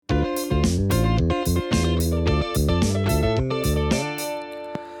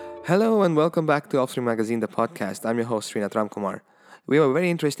Hello and welcome back to Offspring Magazine, the podcast. I'm your host, Srinath Ramkumar. We have a very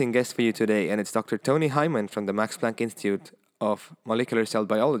interesting guest for you today, and it's Dr. Tony Hyman from the Max Planck Institute of Molecular Cell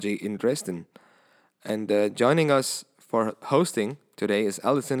Biology in Dresden. And joining us for hosting today is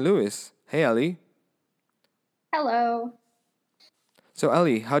Alison Lewis. Hey, Ali. Hello. So,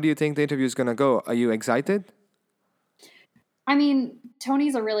 Ali, how do you think the interview is going to go? Are you excited? I mean,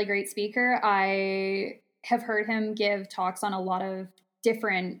 Tony's a really great speaker. I have heard him give talks on a lot of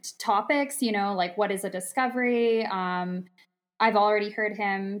different topics, like what is a discovery. I've already heard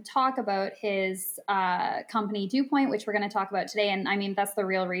him talk about his company DuPont, which we're going to talk about today. And I mean, that's the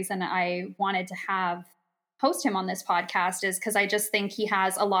real reason I wanted to host him on this podcast, is because I just think he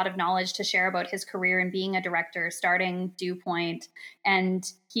has a lot of knowledge to share about his career and being a director, starting DuPont. And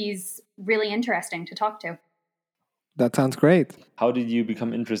he's really interesting to talk to. That sounds great. How did you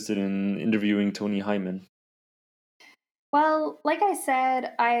become interested in interviewing Tony Hyman? Well, like I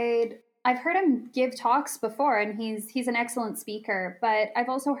said, I've heard him give talks before, and he's an excellent speaker. But I've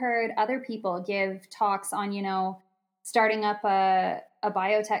also heard other people give talks on starting up a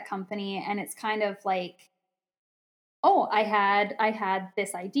biotech company, and it's kind of like, oh, I had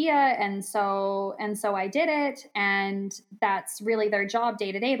this idea, and so I did it, and that's really their job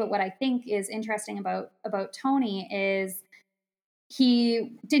day to day. But what I think is interesting about Tony is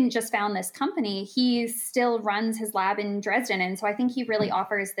he didn't just found this company, he still runs his lab in Dresden. And so I think he really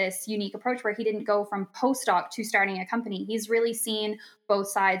offers this unique approach where he didn't go from postdoc to starting a company. He's really seen both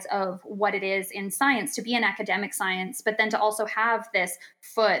sides of what it is in science to be an academic science, but then to also have this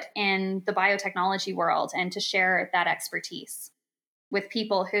foot in the biotechnology world and to share that expertise with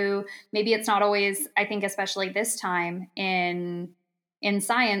people who maybe it's not always, I think, especially this time in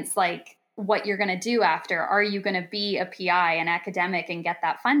science, like what you're going to do after. Are you going to be a PI, an academic, and get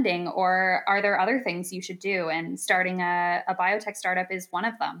that funding? Or are there other things you should do? And starting a biotech startup is one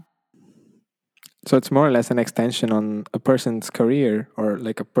of them. So it's more or less an extension on a person's career, or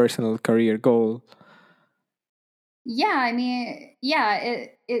like a personal career goal. Yeah, I mean, yeah,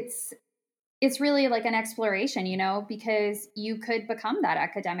 it's really like an exploration, because you could become that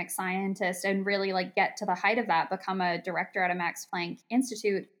academic scientist and really like get to the height of that, become a director at a Max Planck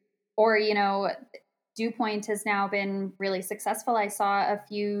Institute. Or, DuPont has now been really successful. I saw a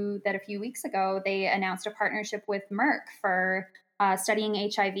few weeks ago, they announced a partnership with Merck for studying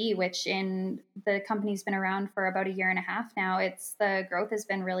HIV, which in the company's been around for about a year and a half now. The growth has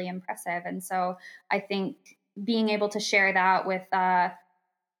been really impressive. And so I think being able to share that with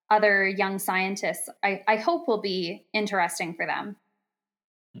other young scientists, I hope will be interesting for them.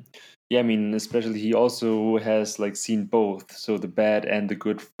 Yeah, I mean, especially he also has seen both, so the bad and the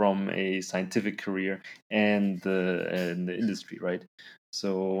good from a scientific career and the industry, right?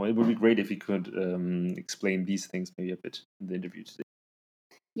 So it would be great if he could explain these things maybe a bit in the interview today.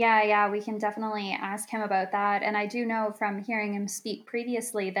 Yeah, we can definitely ask him about that. And I do know from hearing him speak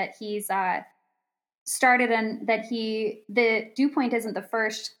previously that he's started, and that the DuPont isn't the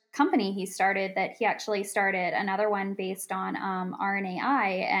first company he started, that he actually started another one based on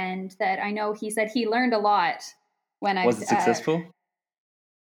RNAi, and that I know he said he learned a lot when Was it successful?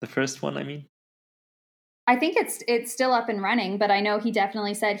 The first one, I mean? I think it's still up and running, but I know he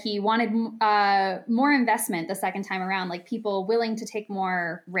definitely said he wanted more investment the second time around, like people willing to take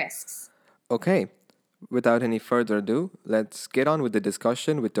more risks. Okay. Without any further ado, let's get on with the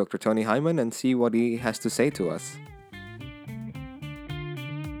discussion with Dr. Tony Hyman and see what he has to say to us.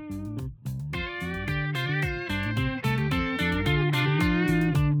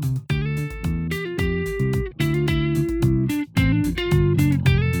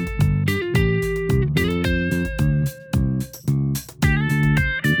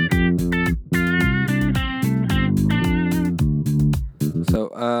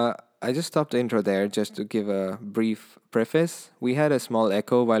 I just stopped the intro there just to give a brief preface. We had a small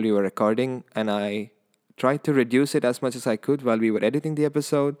echo while we were recording, and I tried to reduce it as much as I could while we were editing the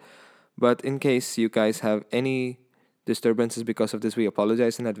episode. But in case you guys have any disturbances because of this, we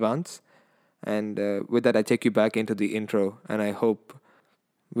apologize in advance. And with that, I take you back into the intro, and I hope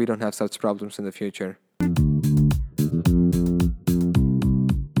we don't have such problems in the future.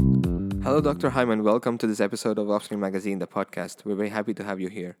 Hello, Dr. Hyman. Welcome to this episode of Offspring Magazine, the podcast. We're very happy to have you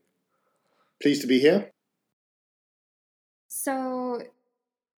here. Pleased to be here. So,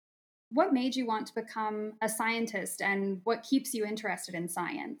 what made you want to become a scientist, and what keeps you interested in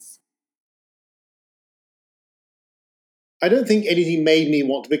science? I don't think anything made me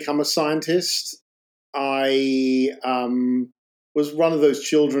want to become a scientist. I was one of those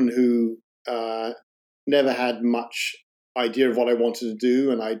children who never had much idea of what I wanted to do,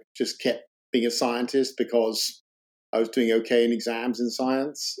 and I just kept being a scientist because I was doing okay in exams in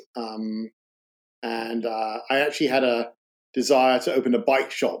science. And I actually had a desire to open a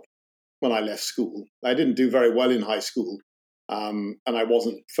bike shop when I left school. I didn't do very well in high school, and I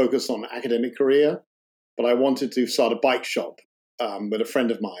wasn't focused on an academic career, but I wanted to start a bike shop with a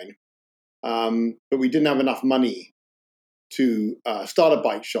friend of mine. But we didn't have enough money to start a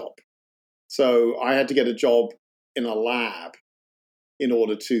bike shop. So I had to get a job in a lab in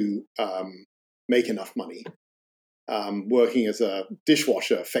order to make enough money, working as a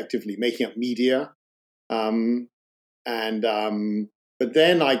dishwasher, effectively, making up media. But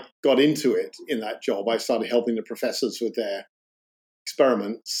then I got into it in that job. I started helping the professors with their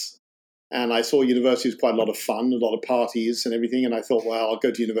experiments. And I saw university was quite a lot of fun, a lot of parties and everything. And I thought, well, I'll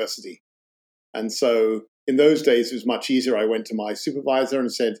go to university. And so in those days, it was much easier. I went to my supervisor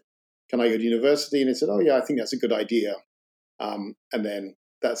and said, can I go to university? And he said, oh, yeah, I think that's a good idea. And then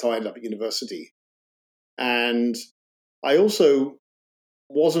that's how I ended up at university. And I also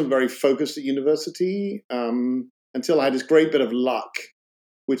wasn't very focused at university until I had this great bit of luck,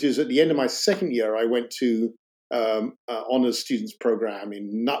 which is at the end of my second year, I went to honors students program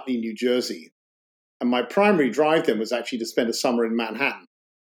in Nutley, New Jersey. And my primary drive then was actually to spend a summer in Manhattan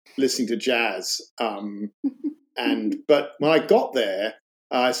listening to jazz. But when I got there,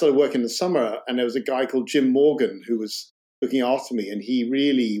 I started working in the summer, and there was a guy called Jim Morgan who was looking after me, and he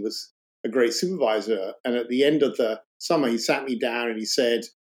really was a great supervisor. And at the end of the summer, he sat me down and he said,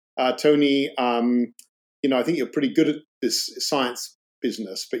 Tony, I think you're pretty good at this science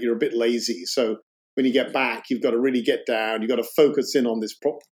business, but you're a bit lazy. So when you get back, you've got to really get down. You've got to focus in on this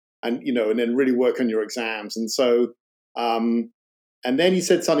and then really work on your exams. And so, and then he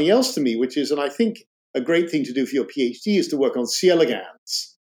said something else to me, which is, and I think a great thing to do for your PhD is to work on C.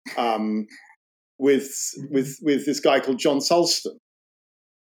 elegans with this guy called John Sulston.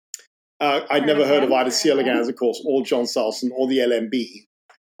 I'd never heard of either C. elegans, of course, or John Sulston, or the LMB.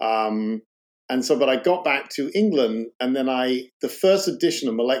 But I got back to England, and then the first edition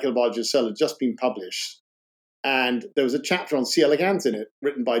of Molecular Biology of Cell had just been published, and there was a chapter on C. elegans in it,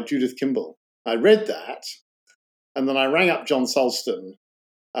 written by Judith Kimball. I read that, and then I rang up John Sulston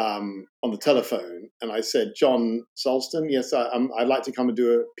on the telephone, and I said, John Sulston, yes, I'd like to come and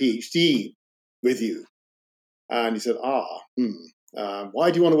do a PhD with you. And he said,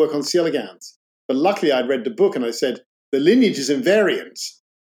 why do you want to work on C. elegans? But luckily I'd read the book, and I said, the lineage is invariant.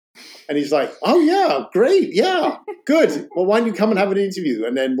 And he's like, oh, yeah, great. Yeah, good. Well, why don't you come and have an interview,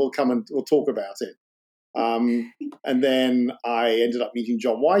 and then we'll come and we'll talk about it. And then I ended up meeting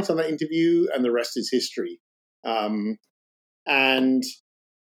John White on that interview, and the rest is history. And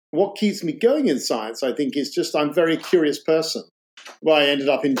what keeps me going in science, I think, is just I'm a very curious person. Well, I ended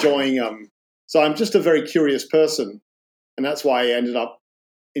up enjoying so I'm just a very curious person, and that's why I ended up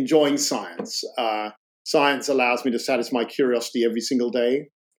enjoying science. Science allows me to satisfy my curiosity every single day.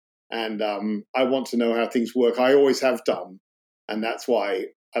 And I want to know how things work. I always have done. And that's why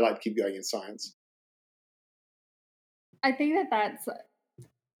I like to keep going in science. I think that's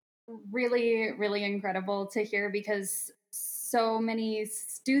really, really incredible to hear, because so many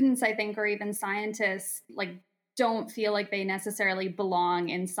students, I think, or even scientists, don't feel like they necessarily belong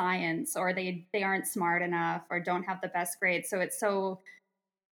in science, or they aren't smart enough, or don't have the best grades. So it's so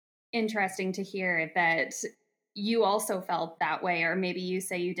interesting to hear that you also felt that way, or maybe you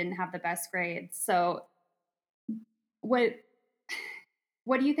say you didn't have the best grades. So what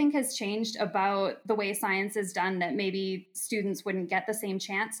do you think has changed about the way science is done that maybe students wouldn't get the same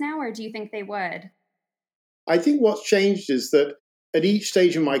chance now, or do you think they would? I think what's changed is that at each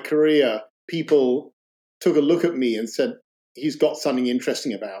stage in my career, people took a look at me and said, he's got something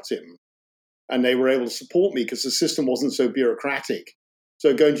interesting about him. And they were able to support me because the system wasn't so bureaucratic.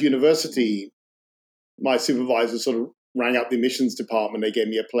 So going to university, my supervisor sort of rang up the admissions department. They gave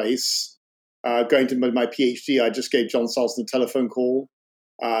me a place. Going to my PhD, I just gave John Sulston a telephone call.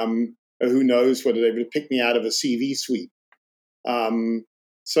 Who knows whether they would pick me out of a CV suite.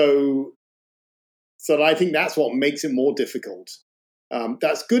 So I think that's what makes it more difficult.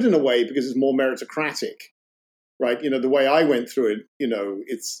 That's good in a way because it's more meritocratic, right? The way I went through it,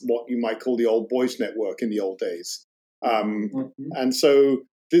 it's what you might call the old boys network in the old days. And so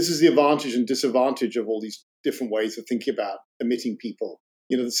this is the advantage and disadvantage of all these different ways of thinking about admitting people.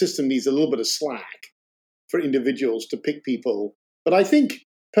 The system needs a little bit of slack for individuals to pick people. But I think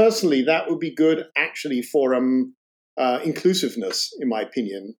personally that would be good actually for inclusiveness, in my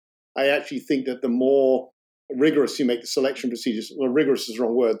opinion. I actually think that the more rigorous you make the selection procedures, well, rigorous is the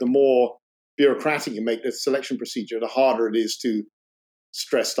wrong word, the more bureaucratic you make the selection procedure, the harder it is to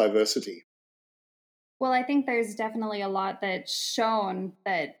stress diversity. Well, I think there's definitely a lot that's shown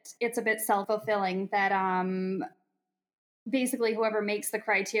that it's a bit self-fulfilling, that basically whoever makes the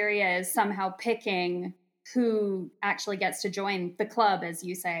criteria is somehow picking who actually gets to join the club, as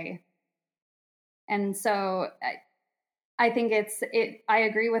you say. And so I think I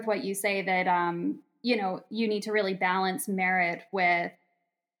agree with what you say that, you need to really balance merit with,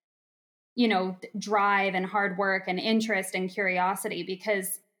 drive and hard work and interest and curiosity,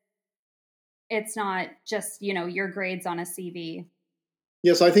 because it's not just, your grades on a CV.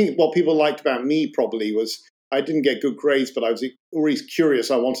 Yes, I think what people liked about me probably was I didn't get good grades, but I was always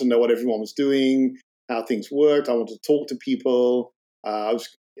curious. I wanted to know what everyone was doing, how things worked. I wanted to talk to people. I was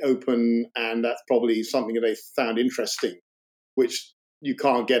open, and that's probably something that they found interesting, which you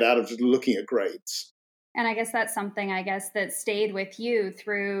can't get out of just looking at grades. And I guess that's something, that stayed with you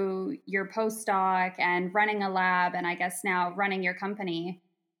through your postdoc and running a lab, and I guess now running your company.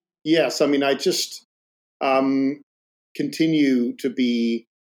 Yes, I mean, I just continue to be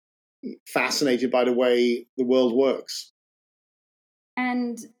fascinated by the way the world works.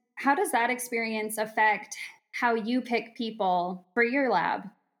 And how does that experience affect how you pick people for your lab?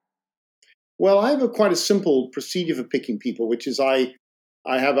 Well, I have quite a simple procedure for picking people, which is I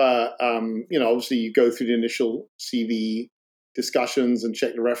have obviously you go through the initial CV discussions and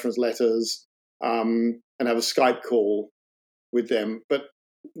check the reference letters, and have a Skype call with them. But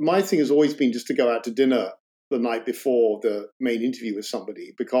my thing has always been just to go out to dinner the night before the main interview with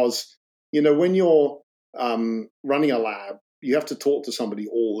somebody, because when you're running a lab, you have to talk to somebody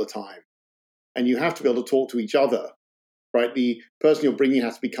all the time, and you have to be able to talk to each other. Right, the person you're bringing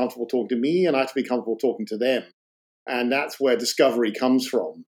has to be comfortable talking to me, and I have to be comfortable talking to them, and that's where discovery comes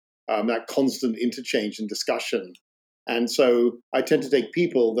from. That constant interchange and discussion, and so I tend to take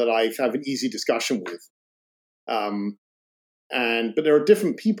people that I have an easy discussion with. But there are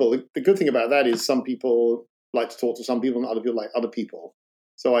different people. The good thing about that is some people like to talk to some people, and other people like other people.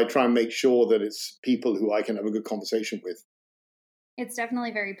 So I try and make sure that it's people who I can have a good conversation with. It's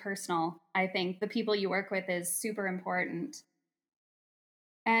definitely very personal. I think the people you work with is super important.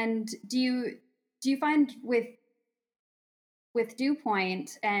 And do you find with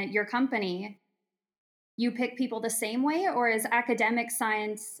DuPont and your company, you pick people the same way, or is academic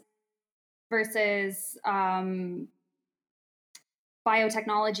science versus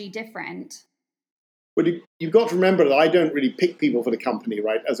biotechnology different? But you've got to remember that I don't really pick people for the company,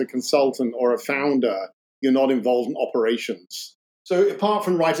 right? As a consultant or a founder, you're not involved in operations. So apart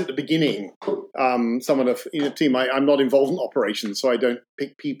from right at the beginning, some of the team, I'm not involved in operations, so I don't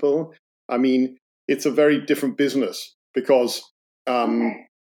pick people. I mean, it's a very different business because in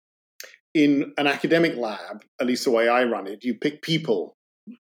an academic lab, at least the way I run it, you pick people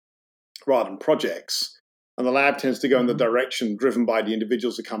rather than projects. And the lab tends to go in the direction driven by the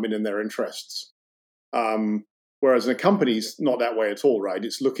individuals that come in and their interests. Whereas in a company, it's not that way at all, right?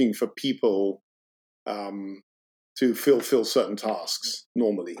 It's looking for people to fulfill certain tasks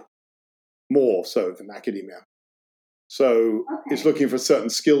normally, more so than academia. So it's looking for certain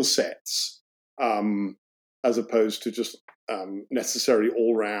skill sets as opposed to just necessarily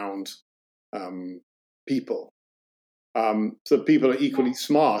all-round people. So people are equally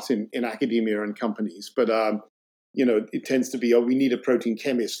smart in academia and companies, but it tends to be, we need a protein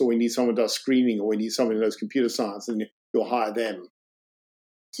chemist, or we need someone who does screening, or we need someone who knows computer science, and you'll hire them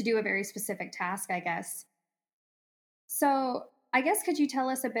to do a very specific task, I guess. So I guess, could you tell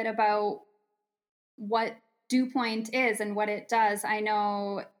us a bit about what DuPont is and what it does? I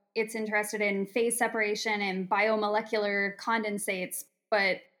know it's interested in phase separation and biomolecular condensates,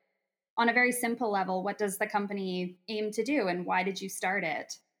 but on a very simple level, what does the company aim to do, and why did you start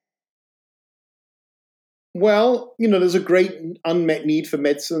it? Well, there's a great unmet need for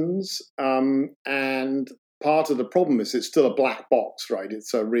medicines, and part of the problem is it's still a black box, right?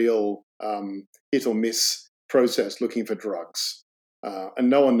 It's a real hit or miss process looking for drugs, and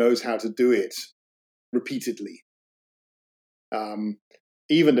no one knows how to do it repeatedly.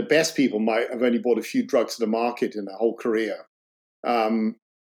 Even the best people might have only brought a few drugs to the market in their whole career.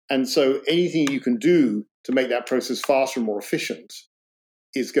 And so anything you can do to make that process faster and more efficient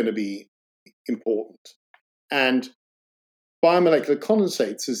is going to be important. And biomolecular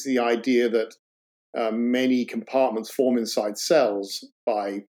condensates is the idea that many compartments form inside cells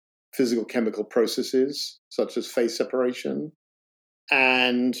by physical chemical processes, such as phase separation.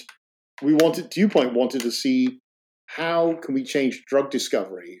 And DuPont wanted to see, how can we change drug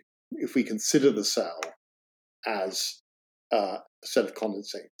discovery if we consider the cell as a set of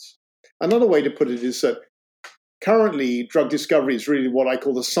condensates? Another way to put it is that currently drug discovery is really what I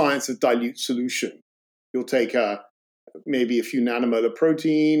call the science of dilute solution. You'll take maybe a few nanomolar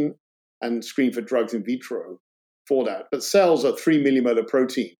protein and screen for drugs in vitro for that. But cells are 3 millimolar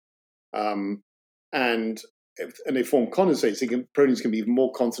protein. And and they form condensates, proteins can be even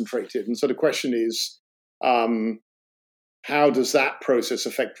more concentrated. And so the question is, how does that process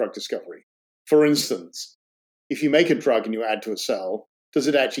affect drug discovery? For instance, if you make a drug and you add to a cell, does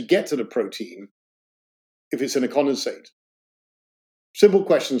it actually get to the protein if it's in a condensate? Simple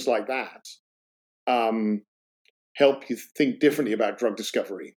questions like that help you think differently about drug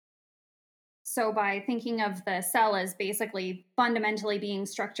discovery. So by thinking of the cell as basically fundamentally being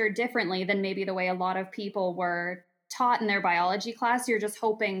structured differently than maybe the way a lot of people were taught in their biology class, you're just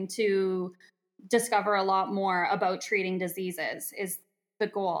hoping to discover a lot more about treating diseases is the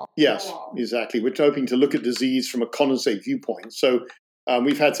goal. Yes, exactly. We're hoping to look at disease from a condensate viewpoint. So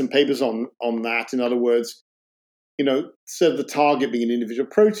we've had some papers on that. In other words, instead of the target being an individual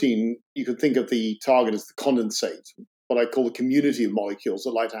protein, you could think of the target as the condensate, what I call the community of molecules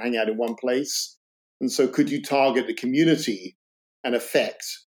that like to hang out in one place. And so could you target the community and affect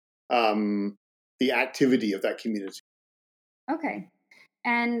the activity of that community? Okay.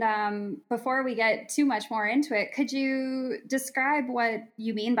 And before we get too much more into it, could you describe what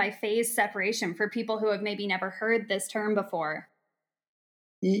you mean by phase separation for people who have maybe never heard this term before?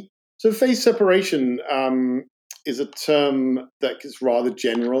 So phase separation is a term that is rather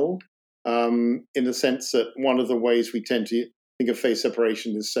general in the sense that one of the ways we tend to think of phase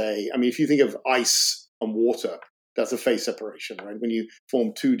separation is if you think of ice and water, that's a phase separation, right? When you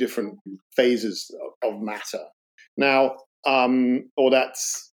form two different phases of matter. Now, and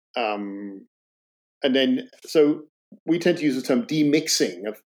then so we tend to use the term demixing,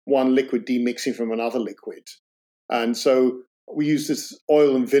 of one liquid demixing from another liquid. And so we use this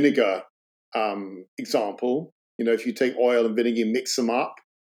oil and vinegar example. If you take oil and vinegar, you mix them up,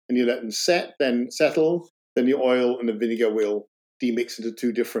 and you let them settle, then the oil and the vinegar will demix into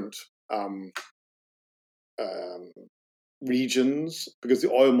two different regions, because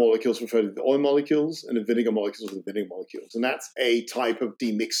the oil molecules refer to the oil molecules and the vinegar molecules to the vinegar molecules. And that's a type of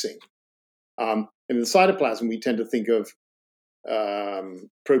demixing. And in the cytoplasm, we tend to think of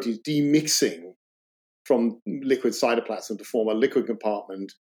proteins demixing from liquid cytoplasm to form a liquid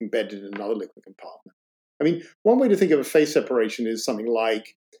compartment embedded in another liquid compartment. One way to think of a phase separation is something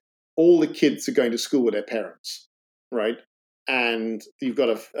like all the kids are going to school with their parents, right? And you've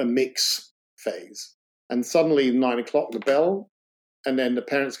got a mix phase. And suddenly 9 o'clock, the bell, and then the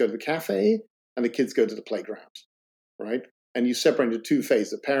parents go to the cafe and the kids go to the playground, right? And you separate into two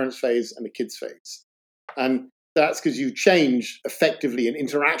phases, the parents phase and the kids phase. And that's because you change effectively an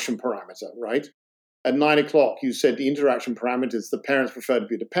interaction parameter, right? At 9 o'clock, you said the interaction parameters, the parents prefer to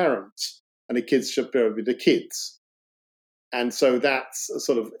be the parents and the kids should prefer to be the kids. And so that's a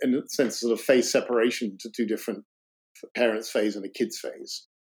sort of, in a sense, sort of phase separation to two different parents phase and the kids phase.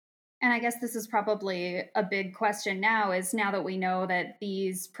 And I guess this is probably a big question now that we know that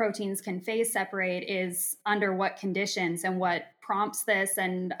these proteins can phase separate, is under what conditions and what prompts this?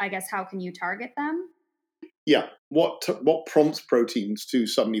 And I guess how can you target them? Yeah. What prompts proteins to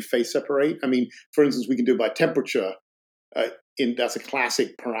suddenly phase separate? For instance, we can do it by temperature. That's a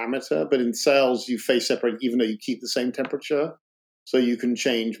classic parameter. But in cells, you phase separate even though you keep the same temperature. So you can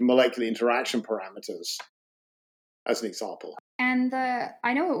change molecular interaction parameters, as an example. And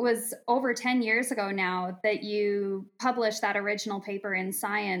I know it was over 10 years ago now that you published that original paper in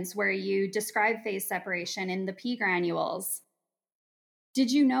Science where you described phase separation in the P granules. Did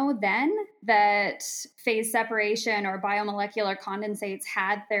you know then that phase separation or biomolecular condensates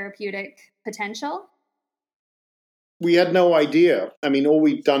had therapeutic potential? We had no idea. All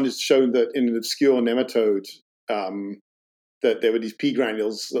we'd done is show that in an obscure nematode that there were these P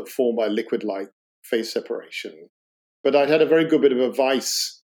granules that form by liquid-like phase separation. But I'd had a very good bit of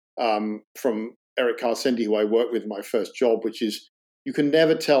advice from Eric Carcendi, who I worked with in my first job, which is you can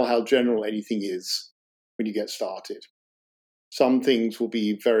never tell how general anything is when you get started. Some things will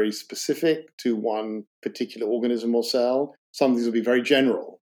be very specific to one particular organism or cell. Some things will be very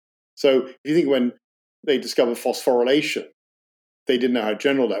general. So if you think when they discovered phosphorylation, they didn't know how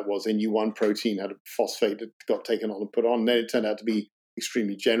general that was. They knew one protein had a phosphate that got taken on and put on, and then it turned out to be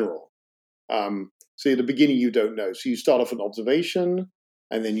extremely general. So at the beginning, you don't know. So you start off an observation,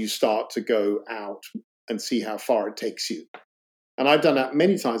 and then you start to go out and see how far it takes you. And I've done that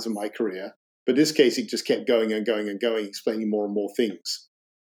many times in my career, but in this case, it just kept going and going and going, explaining more and more things.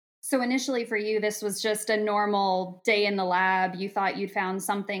 So initially for you, this was just a normal day in the lab. You thought you'd found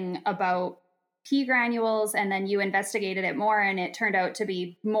something about P granules, and then you investigated it more, and it turned out to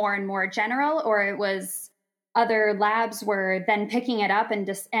be more and more general, or it was other labs were then picking it up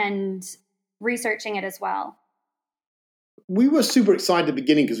and researching it as well? We were super excited at the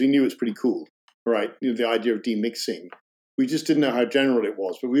beginning because we knew it was pretty cool, right? The idea of demixing. We just didn't know how general it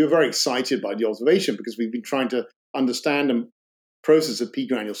was. But we were very excited by the observation because we've been trying to understand the process of pea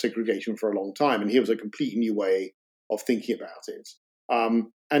granule segregation for a long time. And here was a completely new way of thinking about it.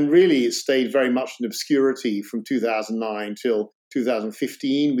 And really, it stayed very much in obscurity from 2009 till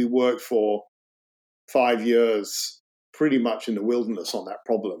 2015. We worked for 5 years pretty much in the wilderness on that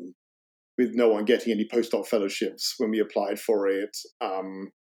problem, with no one getting any postdoc fellowships when we applied for it.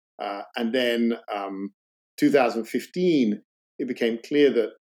 And then 2015, it became clear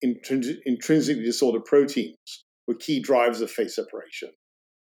that intrinsically disordered proteins were key drivers of phase separation,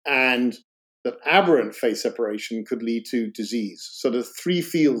 and that aberrant phase separation could lead to disease. So the three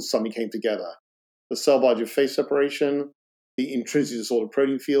fields suddenly came together: the cell biology of phase separation, the intrinsically disordered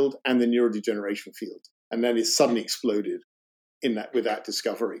protein field, and the neurodegeneration field. And then it suddenly exploded with that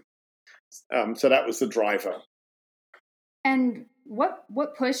discovery. So that was the driver. And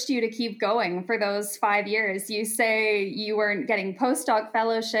what pushed you to keep going for those 5 years? You say you weren't getting postdoc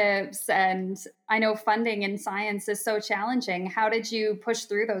fellowships, and I know funding in science is so challenging. How did you push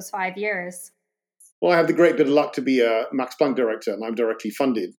through those 5 years? Well, I had the great bit of luck to be a Max Planck director, and I'm directly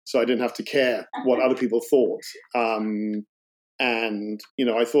funded, so I didn't have to care what other people thought. And,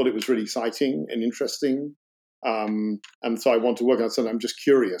 I thought it was really exciting and interesting. And so I want to work on something. I'm just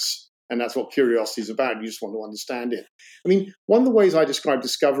curious. And that's what curiosity is about. You just want to understand it. I mean, one of the ways I describe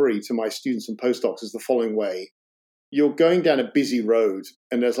discovery to my students and postdocs is the following way. You're going down a busy road,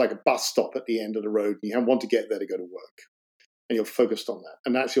 and there's like a bus stop at the end of the road, and you want to get there to go to work. And you're focused on that.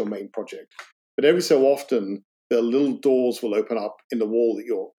 And that's your main project. But every so often, the little doors will open up in the wall that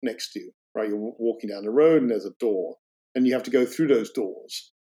you're next to, right? You're walking down the road, and there's a door. And you have to go through those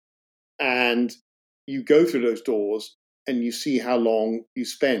doors. And you go through those doors, and you see how long you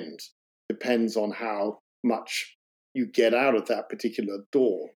spend. Depends on how much you get out of that particular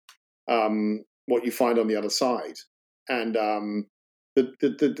door, what you find on the other side. And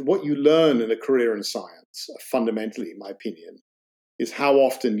what you learn in a career in science, fundamentally, in my opinion, is how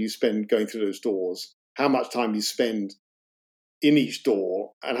often you spend going through those doors, how much time you spend in each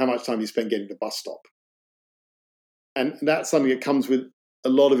door, and how much time you spend getting to the bus stop. And that's something that comes with a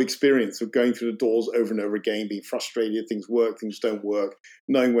lot of experience of going through the doors over and over again, being frustrated, things work, things don't work,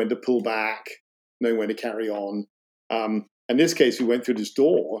 knowing when to pull back, knowing when to carry on. In this case, we went through this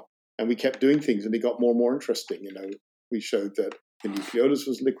door and we kept doing things, and it got more and more interesting. We showed that the nucleolus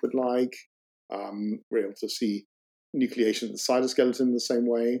was liquid-like. We were able to see nucleation of the cytoskeleton the same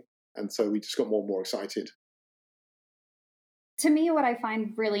way. And so we just got more and more excited. To me, what I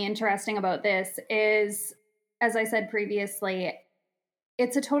find really interesting about this is, as I said previously,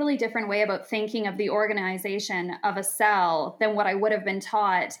 it's a totally different way about thinking of the organization of a cell than what I would have been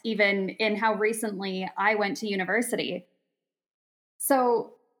taught, even in how recently I went to university.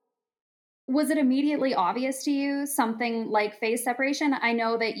 So was it immediately obvious to you, something like phase separation? I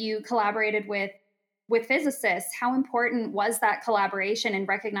know that you collaborated with physicists. How important was that collaboration in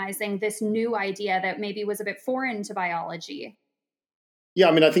recognizing this new idea that maybe was a bit foreign to biology? Yeah,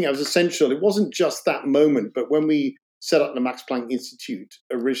 I mean, I think that was essential. It wasn't just that moment, but when we set up the Max Planck Institute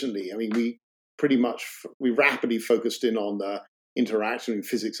originally, I mean, we rapidly focused in on the interaction between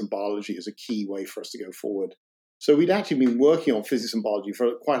physics and biology as a key way for us to go forward. So we'd actually been working on physics and biology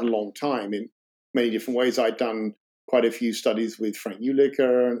for quite a long time in many different ways. I'd done quite a few studies with Frank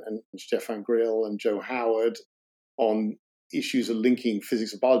Jülicher and Stefan Grill and Joe Howard on issues of linking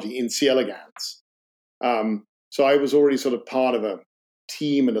physics and biology in C. elegans. So I was already sort of part of a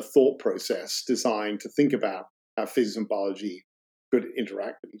team and a thought process designed to think about how physics and biology could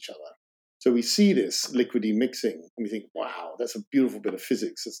interact with each other. So we see this liquidy mixing, and we think, wow, that's a beautiful bit of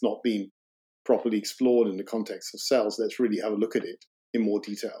physics that's not been properly explored in the context of cells. Let's really have a look at it in more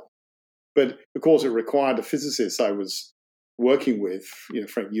detail. But of course, it required the physicists I was working with,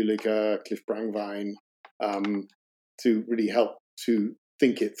 Frank Jülicher, Cliff Brangwein, to really help to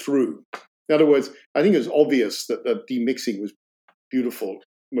think it through. In other words, I think it was obvious that the demixing was beautiful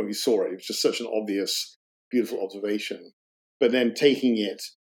when we saw it. It was just such an obvious, beautiful observation. But then taking it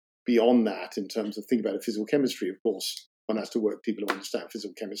beyond that in terms of thinking about physical chemistry, of course, one has to work with people who understand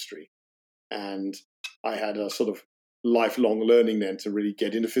physical chemistry. And I had a sort of lifelong learning then to really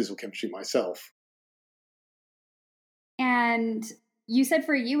get into physical chemistry myself. And you said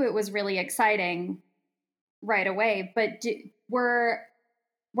for you it was really exciting right away, but were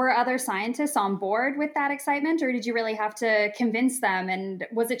other scientists on board with that excitement, or did you really have to convince them? And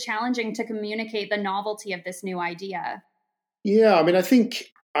was it challenging to communicate the novelty of this new idea? Yeah, I mean, I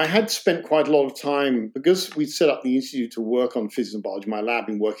think I had spent quite a lot of time, because we'd set up the institute to work on physics and biology. My lab had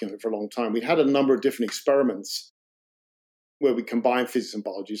been working on it for a long time. We'd had a number of different experiments where we combined physics and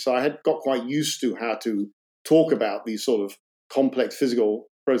biology. So I had got quite used to how to talk about these sort of complex physical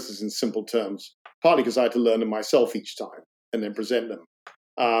processes in simple terms, partly because I had to learn them myself each time and then present them.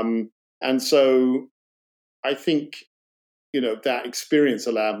 And so I think, that experience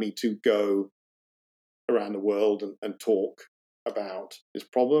allowed me to go around the world and talk about this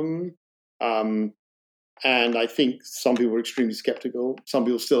problem. And I think some people were extremely skeptical. Some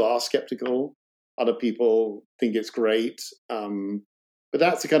people still are skeptical. Other people think it's great. But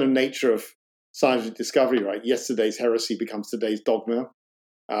that's the kind of nature of scientific discovery, right? Yesterday's heresy becomes today's dogma.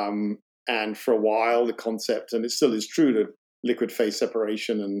 And for a while, the concept, and it still is true, that liquid phase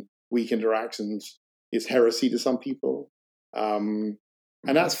separation and weak interactions is heresy to some people. And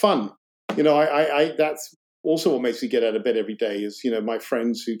that's fun. I that's also what makes me get out of bed every day is, my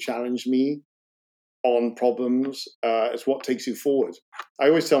friends who challenge me on problems is what takes you forward. I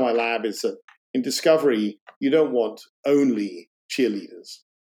always tell my lab is that in discovery, you don't want only cheerleaders.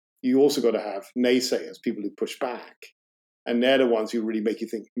 You also got to have naysayers, people who push back. And they're the ones who really make you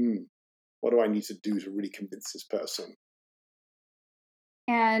think, what do I need to do to really convince this person?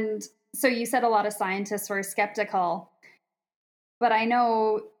 And so you said a lot of scientists were skeptical, but I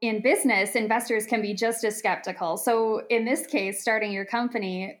know in business, investors can be just as skeptical. So in this case, starting your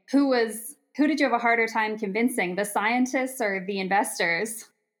company, who did you have a harder time convincing, the scientists or the investors?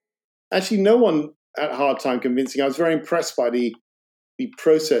 Actually, no one had a hard time convincing. I was very impressed by the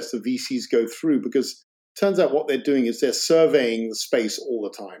process the VCs go through, because it turns out what they're doing is they're surveying the space all the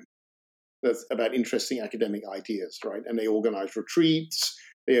time. That's about interesting academic ideas, right? And they organize retreats,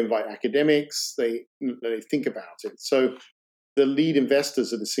 they invite academics, they think about it. So the lead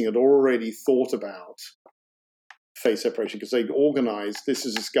investors of this thing had already thought about phase separation, because they'd organized, this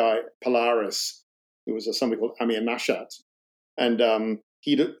is this guy, Polaris, who was somebody called Amir Nashat. And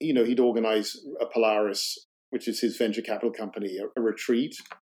he'd organized a Polaris, which is his venture capital company, a retreat.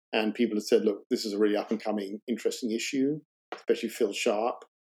 And people had said, look, this is a really up and coming, interesting issue, especially Phil Sharp.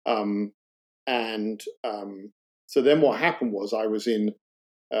 So then what happened was I was in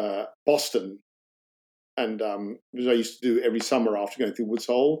Boston, and as I used to do every summer after going through Woods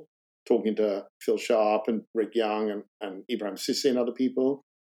Hole, talking to Phil Sharp and Rick Young and Ibrahim Sisse and other people.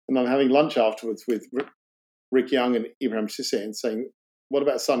 And I'm having lunch afterwards with Rick Young and Ibrahim Sisse and saying, what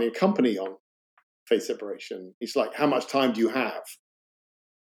about starting a company on phase separation? He's like, how much time do you have?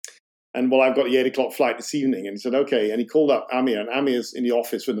 And well, I've got the 8 o'clock flight this evening. And he said, okay. And he called up Amir, and Amir's in the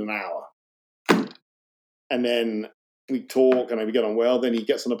office within an hour. And then we talk, and we get on well. Then he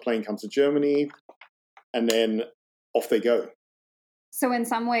gets on a plane, comes to Germany, and then off they go. So in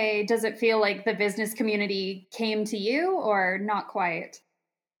some way, does it feel like the business community came to you, or not quite?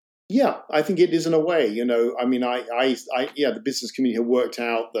 Yeah, I think it is in a way. The business community had worked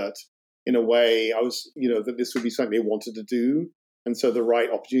out that in a way I was, that this would be something they wanted to do. And so the right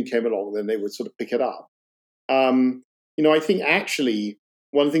opportunity came along, then they would sort of pick it up. I think actually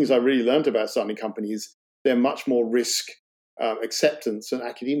one of the things I really learned about starting companies, they're much more risk acceptance than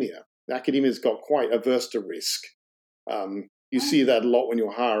academia. Academia's got quite averse to risk. You see that a lot when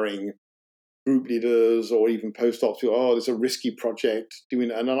you're hiring group leaders or even postdocs who, there's a risky project doing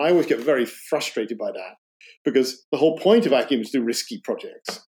that. And I always get very frustrated by that, because the whole point of academia is to do risky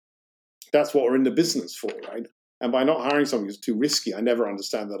projects. That's what we're in the business for, right? And by not hiring someone who's too risky, I never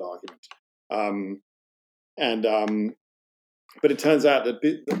understand that argument. But it turns out that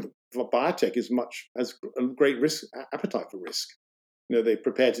biotech has a great risk appetite for risk. They're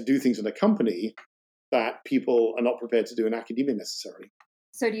prepared to do things in a company that people are not prepared to do in academia necessarily.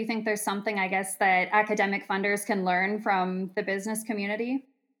 So do you think there's something, I guess, that academic funders can learn from the business community?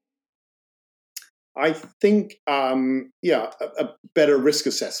 I think, a better risk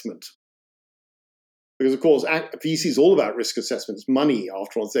assessment. Because, of course, VC is all about risk assessment. It's money,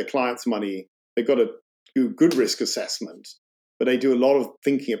 after all. It's their clients' money. They've got to do good risk assessment. But they do a lot of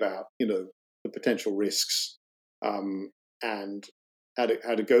thinking about, the potential risks and how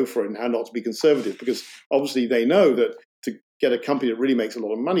to go for it and how not to be conservative. Because obviously they know that to get a company that really makes a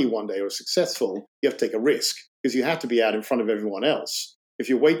lot of money one day or is successful, you have to take a risk, because you have to be out in front of everyone else. If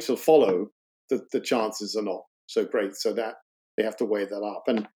you wait to follow, the chances are not so great. So that they have to weigh that up.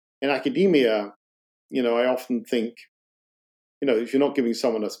 And in academia, I often think, if you're not giving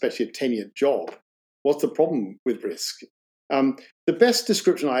someone, especially a tenured job, what's the problem with risk? The best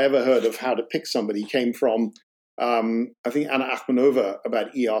description I ever heard of how to pick somebody came from, I think, Anna Akhmanova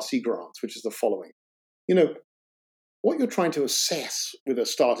about ERC grants, which is the following. What you're trying to assess with a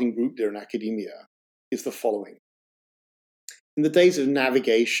starting group there in academia is the following. In the days of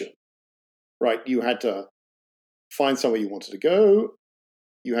navigation, right, you had to find somewhere you wanted to go,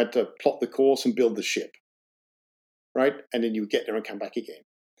 you had to plot the course and build the ship, right? And then you would get there and come back again.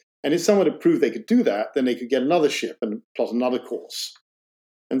 And if someone had proved they could do that, then they could get another ship and plot another course.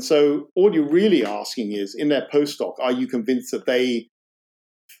 And so all you're really asking is, in their postdoc, are you convinced that they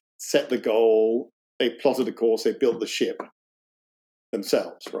set the goal, they plotted a course, they built the ship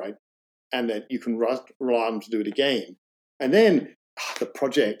themselves, right? And that you can rely on them to do it again. And then the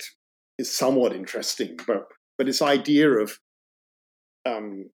project is somewhat interesting, but this idea of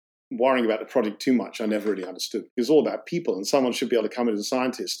worrying about the project too much, I never really understood. It's all about people, and someone should be able to come in as a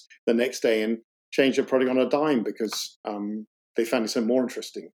scientist the next day and change their project on a dime because they found it so more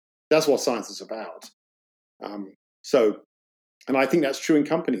interesting. That's what science is about. And I think that's true in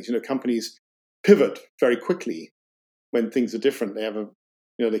companies. Companies pivot very quickly when things are different. They have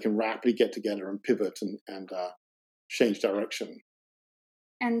they can rapidly get together and pivot and change direction.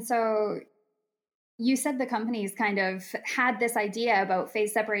 And so you said the companies kind of had this idea about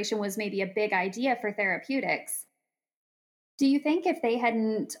phase separation was maybe a big idea for therapeutics. Do you think if they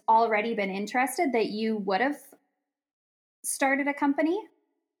hadn't already been interested that you would have started a company?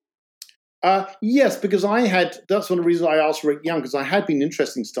 Yes, because that's one of the reasons I asked Rick Young, because I had been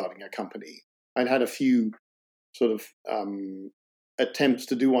interested in starting a company. I'd had a few sort of attempts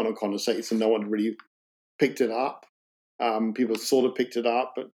to do one on condensates, and no one really picked it up. People sort of picked it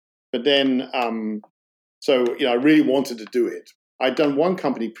up, but then, I really wanted to do it. I'd done one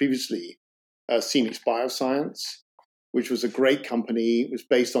company previously, Scenics Bioscience, which was a great company. It was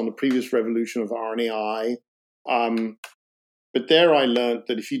based on the previous revolution of RNAi. But there I learned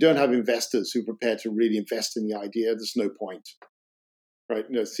that if you don't have investors who are prepared to really invest in the idea, there's no point, right?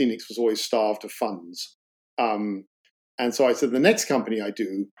 Scenics was always starved of funds. And so I said, the next company I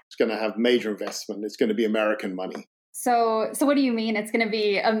do is going to have major investment. It's going to be American money. So what do you mean it's going to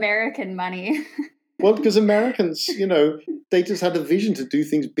be American money? Well, because Americans, they just had a vision to do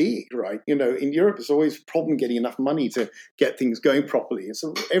things big, right? In Europe, it's always a problem getting enough money to get things going properly. And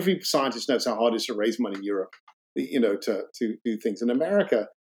so every scientist knows how hard it is to raise money in Europe, to do things. In America,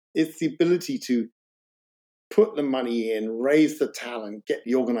 it's the ability to put the money in, raise the talent, get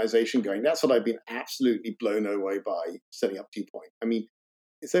the organization going. That's what I've been absolutely blown away by setting up DuPont. I mean,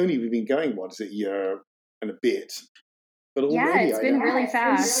 it's only been going, a year and a bit. But already it's been really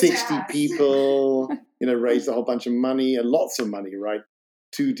fast. 60 people, raised a whole bunch of money and lots of money, right?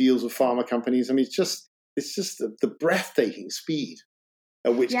 2 deals with pharma companies. I mean, it's just the breathtaking speed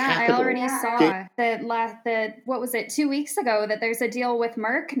at which capital. I already saw that. What was it? 2 weeks ago that there's a deal with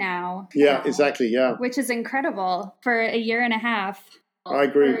Merck now. Yeah, exactly. Yeah, which is incredible for a year and a half. I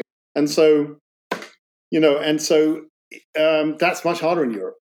agree. And so, that's much harder in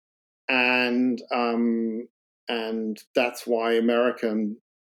Europe, and that's why America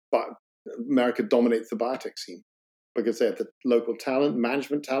dominates the biotech scene, because they have the local talent,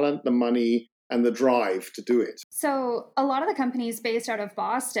 management talent, the money, and the drive to do it. So a lot of the companies based out of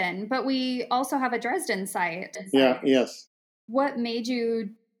Boston, but we also have a Dresden site. Yeah, yes. What made you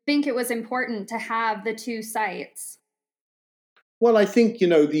think it was important to have the 2 sites? Well, I think,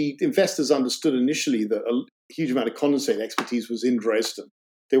 the investors understood initially that a huge amount of condensate expertise was in Dresden.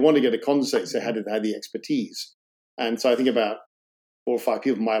 They wanted to get a condensate, so they had the expertise. And so I think about 4 or 5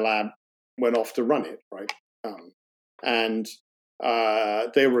 people in my lab went off to run it, right?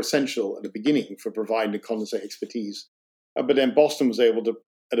 They were essential at the beginning for providing the condensate expertise. But then Boston was able to,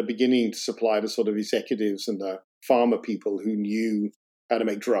 at the beginning, to supply the sort of executives and the pharma people who knew how to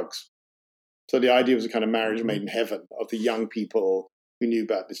make drugs. So the idea was a kind of marriage made in heaven of the young people who knew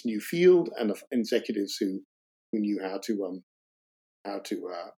about this new field and the executives who knew how to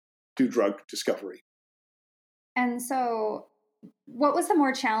do drug discovery. And so what was the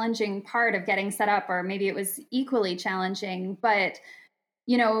more challenging part of getting set up? Or maybe it was equally challenging, but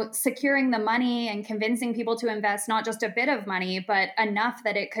securing the money and convincing people to invest not just a bit of money, but enough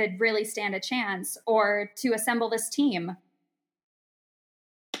that it could really stand a chance, or to assemble this team?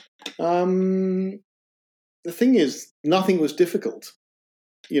 The thing is, nothing was difficult.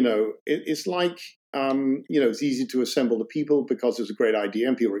 It's like, it's easy to assemble the people because it was a great idea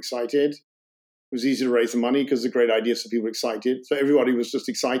and people were excited. It was easy to raise the money because it's a great idea, so people were excited. So everybody was just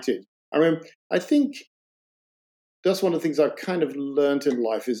excited. I think that's one of the things I've kind of learned in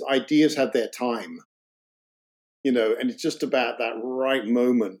life is ideas have their time, and it's just about that right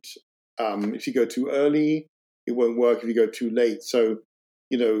moment. If you go too early, it won't work. If you go too late. So,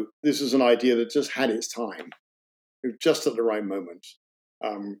 this is an idea that just had its time, just at the right moment,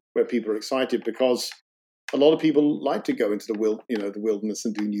 where people are excited, because a lot of people like to go into the wilderness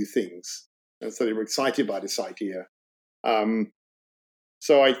and do new things. And so they were excited by this idea.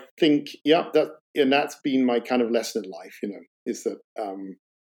 So I think, that's been my kind of lesson in life, is that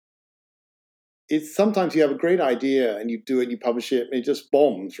it's sometimes you have a great idea and you do it, and you publish it, and it just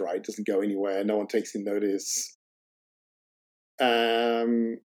bombs, right? It doesn't go anywhere. No one takes any notice.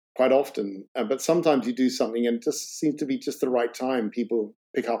 Quite often, but sometimes you do something and it just seems to be just the right time. People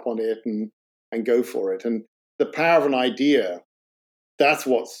pick up on it and go for it. And the power of an idea, that's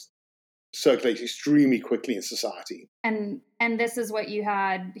what's circulates extremely quickly in society. And this is what you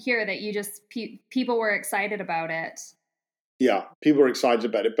had here, that you just people were excited about it. Yeah, people were excited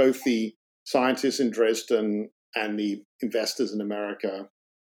about it. Both the scientists in Dresden and the investors in America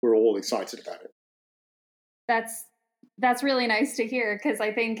were all excited about it. That's really nice to hear, because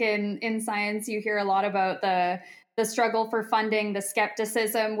I think in science you hear a lot about the struggle for funding, the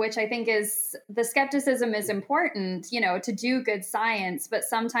skepticism, which I think is important, to do good science, but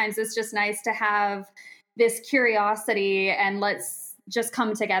sometimes it's just nice to have this curiosity and let's just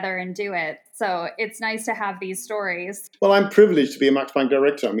come together and do it. So it's nice to have these stories. Well, I'm privileged to be a Max Planck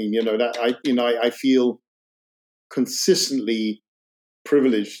director. I mean, I feel consistently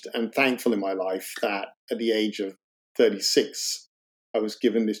privileged and thankful in my life that at the age of 36, I was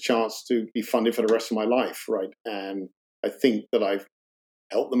given this chance to be funded for the rest of my life, right? And I think that I've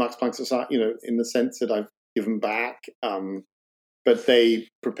helped the Max Planck Society, in the sense that I've given back. But they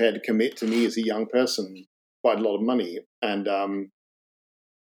prepared to commit to me as a young person quite a lot of money, and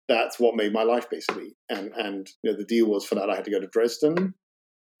that's what made my life, basically. And the deal was, for that I had to go to Dresden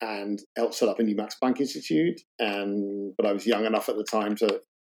and help set up a new Max Planck Institute. But I was young enough at the time to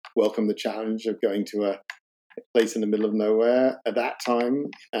welcome the challenge of going to a place in the middle of nowhere at that time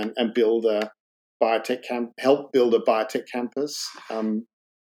and build a biotech help build a biotech campus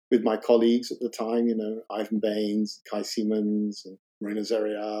with my colleagues at the time. Ivan Baines, Kai Siemens, and Marina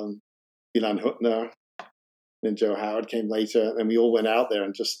Zerial, and Ilan Huttner. And Joe Howard came later, and we all went out there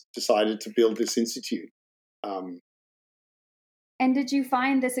and just decided to build this institute. And did you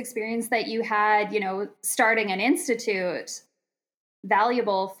find this experience that you had, starting an institute,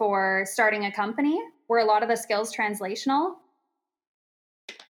 valuable for starting a company? Were a lot of the skills translational?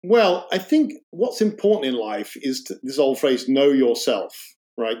 Well, I think what's important in life is this old phrase, know yourself,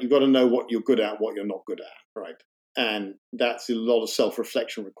 right? You've got to know what you're good at, what you're not good at, right? And that's a lot of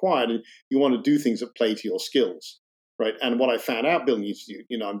self-reflection required. And you want to do things that play to your skills, right? And what I found out building Institute,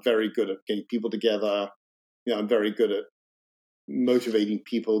 I'm very good at getting people together. I'm very good at motivating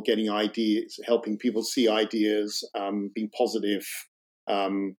people, getting ideas, helping people see ideas, being positive.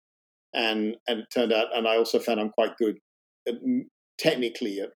 And it turned out, and I also found I'm quite good at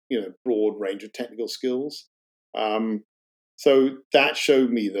technically at broad range of technical skills. So that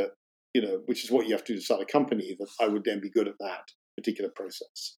showed me that which is what you have to do to start a company, that I would then be good at that particular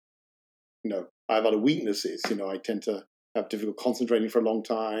process. I have other weaknesses. I tend to have difficulty concentrating for a long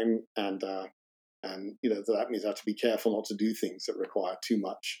time, and that means I have to be careful not to do things that require too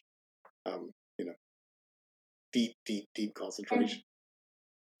much, deep concentration.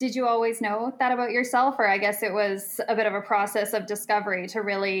 Did you always know that about yourself, or I guess it was a bit of a process of discovery to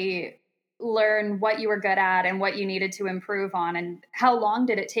really learn what you were good at and what you needed to improve on? And how long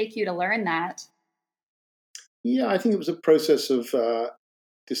did it take you to learn that? Yeah, I think it was a process of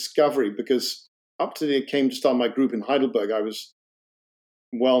discovery, because up to the came to start my group in Heidelberg, I was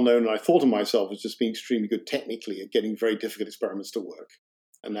well known, and I thought of myself as just being extremely good technically at getting very difficult experiments to work.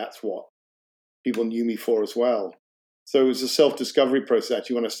 And that's what people knew me for as well. So it was a self-discovery process,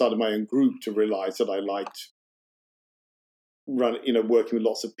 actually, when I started my own group, to realize that I liked working with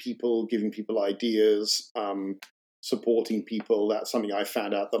lots of people, giving people ideas, supporting people. That's something I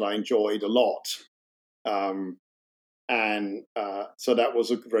found out that I enjoyed a lot. So that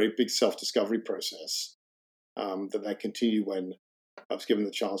was a very big self-discovery process that I continued when I was given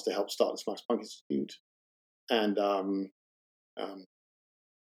the chance to help start this Max Planck Institute.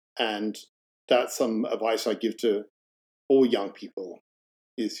 And that's some advice I give to all young people,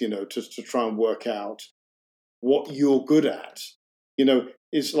 is, to try and work out what you're good at.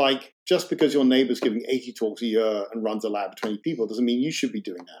 It's like, just because your neighbor's giving 80 talks a year and runs a lab of 20 people doesn't mean you should be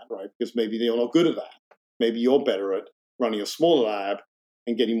doing that, right? Because maybe they're not good at that. Maybe you're better at running a smaller lab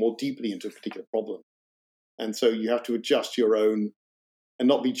and getting more deeply into a particular problem. And so you have to adjust your own and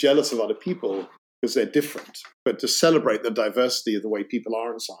not be jealous of other people because they're different, but to celebrate the diversity of the way people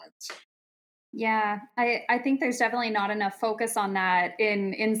are in science. Yeah, I think there's definitely not enough focus on that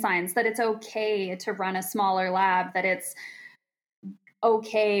in science, that it's okay to run a smaller lab, that it's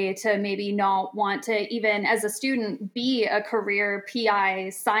okay to maybe not want to, even as a student, be a career PI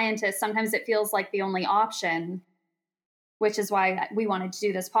scientist. Sometimes it feels like the only option, which is why we wanted to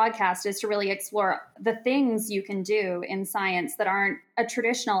do this podcast, is to really explore the things you can do in science that aren't a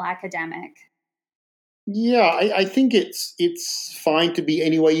traditional academic. Yeah, I think it's fine to be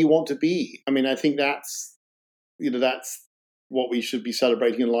any way you want to be. I mean, I think that's what we should be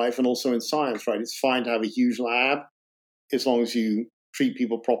celebrating in life and also in science, right? It's fine to have a huge lab as long as you treat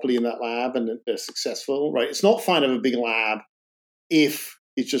people properly in that lab and they're successful, right? It's not fine to have a big lab if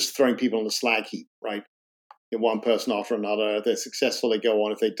it's just throwing people on the slag heap, right? One person after another. If they're successful, they go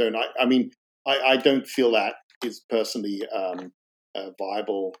on. If they don't, I don't feel that is personally a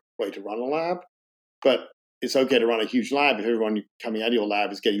viable way to run a lab. But it's okay to run a huge lab if everyone coming out of your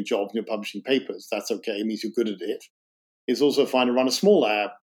lab is getting jobs and you're publishing papers. That's okay. It means you're good at it. It's also fine to run a small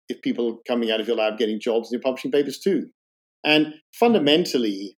lab if people coming out of your lab getting jobs and you're publishing papers too. And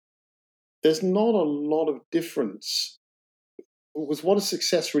fundamentally, there's not a lot of difference with what does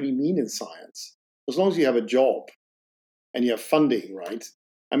success really mean in science. As long as you have a job and you have funding, right?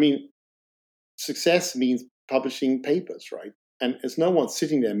 I mean, success means publishing papers, right? And there's no one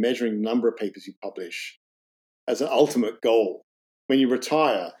sitting there measuring the number of papers you publish as an ultimate goal. When you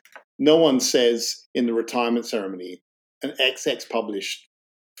retire, no one says in the retirement ceremony, an XX published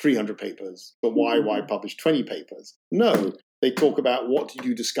 300 papers, but YY published 20 papers. No, they talk about what did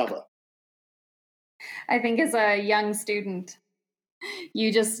you discover. I think as a young student,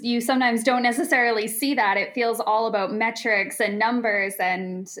 you sometimes don't necessarily see that. It feels all about metrics and numbers,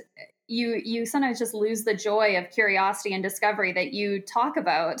 and you sometimes just lose the joy of curiosity and discovery that you talk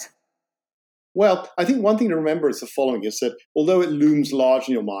about. Well, I think one thing to remember is the following, is that although it looms large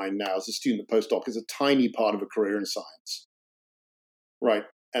in your mind now as a student or postdoc, is a tiny part of a career in science, right?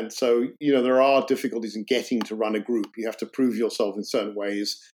 And so, there are difficulties in getting to run a group. You have to prove yourself in certain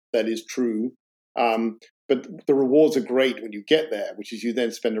ways. That is true. But the rewards are great when you get there, which is you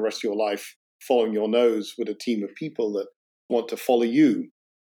then spend the rest of your life following your nose with a team of people that want to follow you.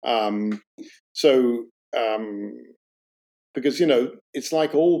 Because, it's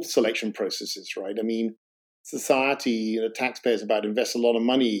like all selection processes, right? I mean, society, taxpayers about invest a lot of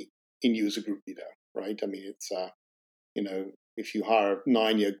money in you as a group leader, right? I mean, it's, if you hire a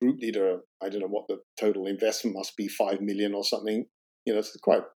 9-year group leader, I don't know what the total investment must be, 5 million or something. It's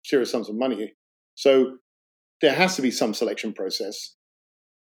quite serious sums of money. So there has to be some selection process.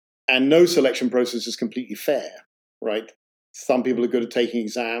 And no selection process is completely fair, right? Some people are good at taking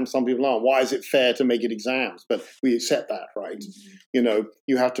exams, some people aren't. Why is it fair to make it exams? But we accept that, right? Mm-hmm.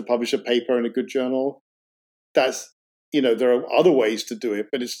 You have to publish a paper in a good journal. That's, there are other ways to do it,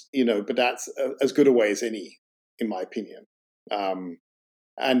 but but that's as good a way as any, in my opinion.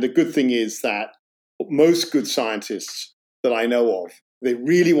 And the good thing is that most good scientists that I know of, they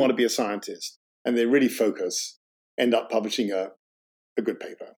really want to be a scientist and they really focus, end up publishing a good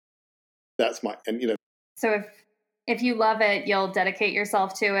paper. That's So if you love it, you'll dedicate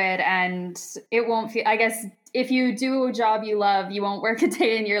yourself to it, and it won't feel, I guess, if you do a job you love, you won't work a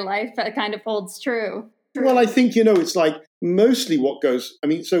day in your life. That kind of holds true. Well, I think, it's like mostly what goes,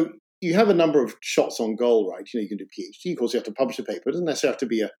 so you have a number of shots on goal, right? You can do PhD, of course, you have to publish a paper. It doesn't necessarily have to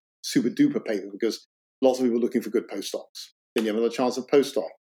be a super duper paper because lots of people are looking for good postdocs. Then you have another chance of postdoc,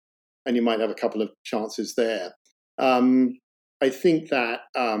 and you might have a couple of chances there. I think that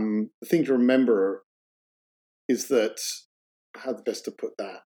the thing to remember is that, how the best to put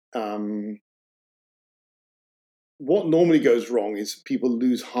that? What normally goes wrong is people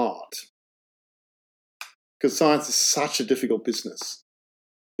lose heart because science is such a difficult business,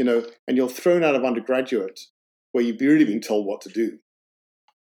 and you're thrown out of undergraduate where you've really been told what to do.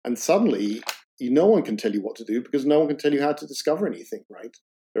 And suddenly, no one can tell you what to do because no one can tell you how to discover anything, right?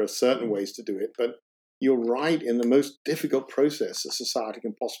 There are certain ways to do it, but you're right in the most difficult process a society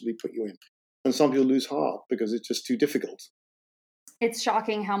can possibly put you in. And some people lose heart because it's just too difficult. It's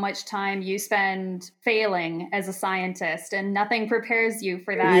shocking how much time you spend failing as a scientist, and nothing prepares you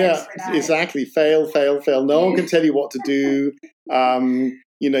for that. Yeah, exactly. Fail. No one can tell you what to do.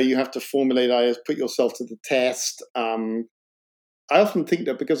 You have to formulate ideas, put yourself to the test. I often think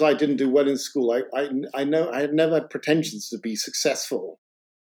that because I didn't do well in school, I know I had never had pretensions to be successful.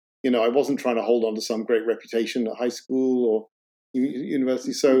 I wasn't trying to hold on to some great reputation at high school or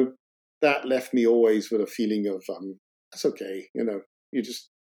university. So that left me always with a feeling of, that's okay. You just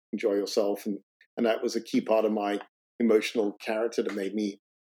enjoy yourself. And that was a key part of my emotional character that made me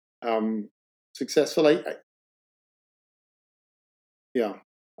successful. I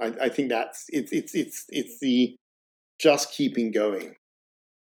think that's, it's the just keeping going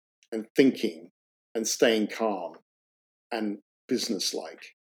and thinking and staying calm and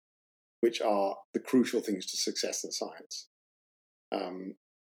businesslike, which are the crucial things to success in science.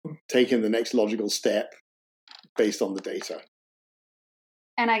 Taking the next logical step based on the data.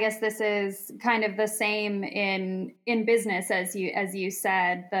 And I guess this is kind of the same in business, as you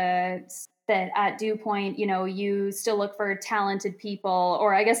said. that at Dew Point, you still look for talented people,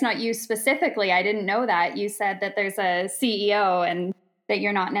 or I guess not you specifically. I didn't know that. You said that there's a CEO and that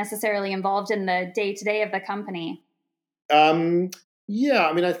you're not necessarily involved in the day-to-day of the company. Yeah,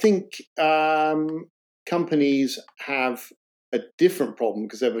 I mean, I think companies have a different problem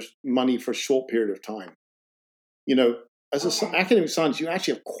because they have money for a short period of time. As an academic scientist, you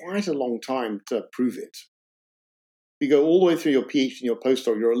actually have quite a long time to prove it. You go all the way through your PhD and your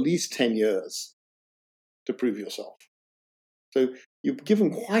postdoc, you're at least 10 years to prove yourself. So you're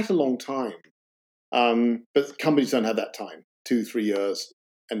given quite a long time. But companies don't have that time, 2-3 years,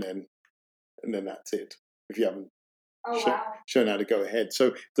 and then that's it, if you haven't shown how to go ahead. So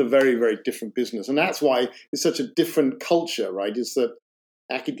it's a very, very different business. And that's why it's such a different culture, right? Is that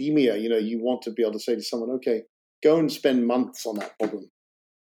academia, you want to be able to say to someone, okay, go and spend months on that problem.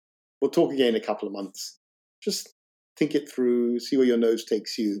 We'll talk again in a couple of months. Just think it through, see where your nose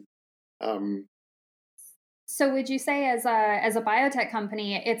takes you. So would you say as a biotech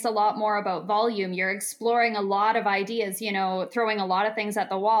company, it's a lot more about volume? You're exploring a lot of ideas, throwing a lot of things at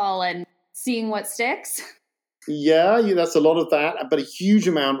the wall and seeing what sticks? Yeah, that's a lot of that, but a huge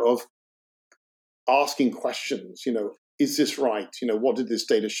amount of asking questions. Is this right? What did this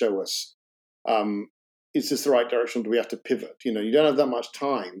data show us? Is this the right direction? Do we have to pivot? You don't have that much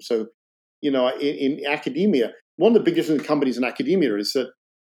time. So, in academia, one of the big differences in companies in academia is that,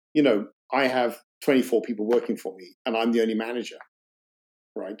 I have 24 people working for me and I'm the only manager,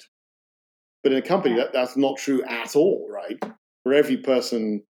 right? But in a company, that's not true at all, right? For every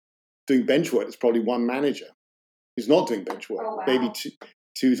person doing bench work, there's probably one manager who's not doing bench work, maybe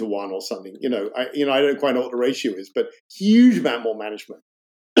 2 to 1 or something. I don't quite know what the ratio is, but huge amount more management.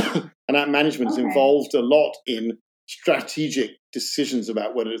 And that management is involved a lot in strategic decisions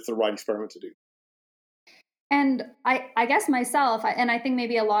about whether it's the right experiment to do. And I guess myself, and I think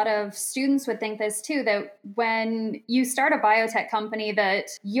maybe a lot of students would think this too, that when you start a biotech company, that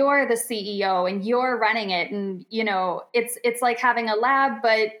you're the CEO and you're running it. And, it's like having a lab,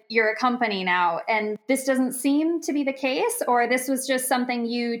 but you're a company now. And this doesn't seem to be the case, or this was just something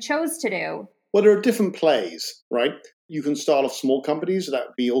you chose to do? Well, there are different plays, right? You can start off small companies. That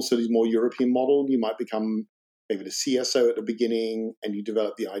would be also the more European model. You might become maybe the CSO at the beginning, and you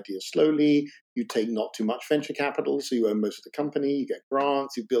develop the idea slowly. You take not too much venture capital, so you own most of the company. You get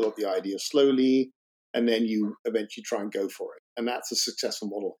grants. You build up the idea slowly, and then you eventually try and go for it. And that's a successful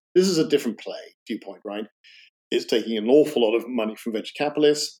model. This is a different play, Dew Point, right? It's taking an awful lot of money from venture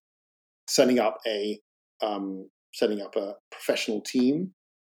capitalists, setting up a professional team,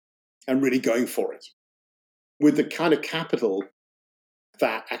 and really going for it with the kind of capital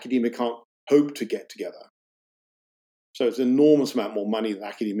that academia can't hope to get together. So it's an enormous amount more money than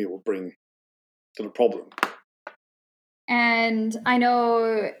academia will bring to the problem. And I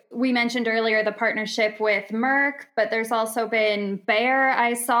know we mentioned earlier the partnership with Merck, but there's also been Bayer,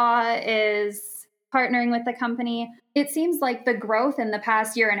 I saw, is partnering with the company. It seems like the growth in the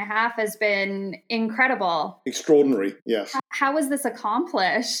past year and a half has been incredible. Extraordinary, yes. How was this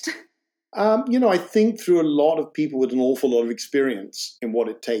accomplished? I think through a lot of people with an awful lot of experience in what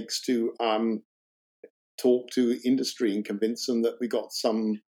it takes to talk to industry and convince them that we got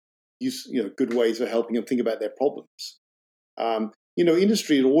some good ways of helping them think about their problems.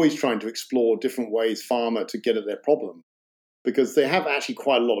 Industry is always trying to explore different ways, pharma, to get at their problem, because they have actually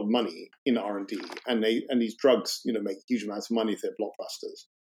quite a lot of money in R&D, and these drugs, make huge amounts of money if they're blockbusters.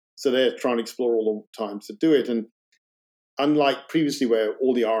 So they're trying to explore all the times to do it. And unlike previously where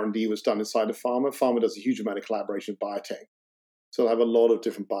all the R&D was done inside of pharma does a huge amount of collaboration with biotech. So they'll have a lot of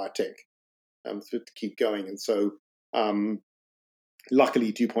different biotech to keep going. And so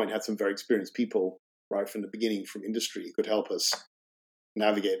luckily, Dew Point had some very experienced people right from the beginning from industry who could help us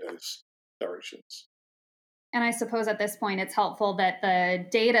navigate those directions. And I suppose at this point, it's helpful that the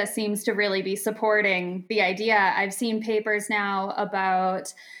data seems to really be supporting the idea. I've seen papers now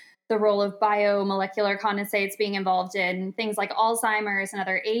about the role of biomolecular condensates being involved in things like Alzheimer's and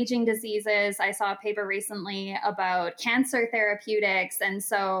other aging diseases. I saw a paper recently about cancer therapeutics. And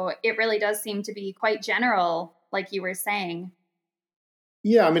so it really does seem to be quite general, like you were saying.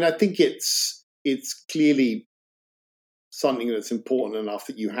 Yeah, I mean, I think it's clearly something that's important enough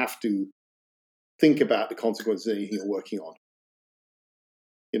that you have to think about the consequences of anything you're working on.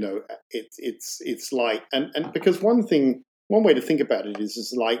 It's like, and because one way to think about it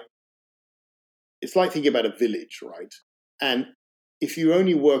is like, it's like thinking about a village, right? And if you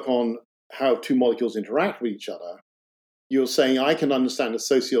only work on how two molecules interact with each other, you're saying I can understand the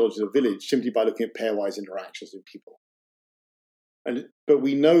sociology of the village simply by looking at pairwise interactions in people. But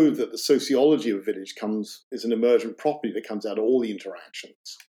we know that the sociology of a village is an emergent property that comes out of all the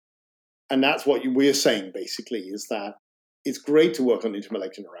interactions. And that's what we're saying, basically, is that it's great to work on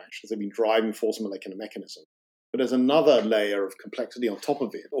intermolecular interactions. They've been driving force of molecular mechanism. But there's another layer of complexity on top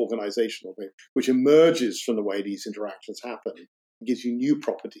of it, organizational, which emerges from the way these interactions happen. It gives you new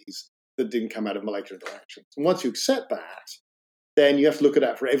properties that didn't come out of molecular interactions. And once you accept that, then you have to look at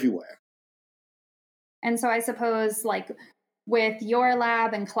that for everywhere. And so I suppose, like, with your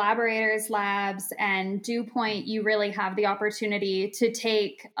lab and collaborators' labs and Dew Point, you really have the opportunity to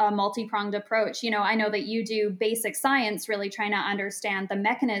take a multi-pronged approach. I know that you do basic science, really trying to understand the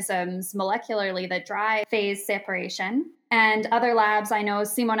mechanisms molecularly that drive phase separation. And other labs, I know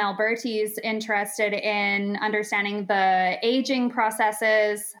Simone Alberti's interested in understanding the aging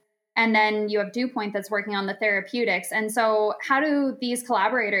processes. And then you have Dew Point that's working on the therapeutics. And so how do these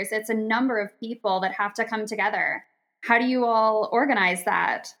collaborators, it's a number of people that have to come together. How do you all organize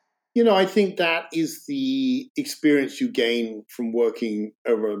that? I think that is the experience you gain from working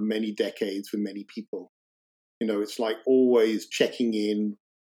over many decades with many people. It's like always checking in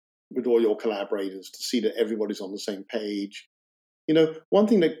with all your collaborators to see that everybody's on the same page. One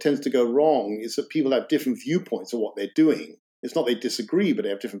thing that tends to go wrong is that people have different viewpoints of what they're doing. It's not they disagree, but they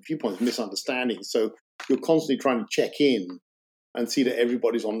have different viewpoints, misunderstandings. So you're constantly trying to check in and see that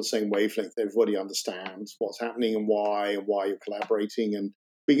everybody's on the same wavelength, everybody understands what's happening and why you're collaborating, and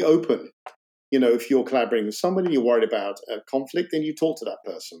being open. If you're collaborating with somebody, you're worried about a conflict, then you talk to that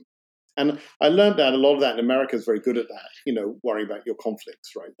person. And I learned that a lot of that in America is very good at that, worrying about your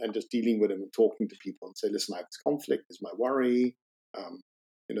conflicts, right? And just dealing with them and talking to people and say, listen, I have this conflict, this is my worry, and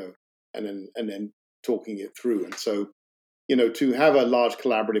then talking it through. And so, to have a large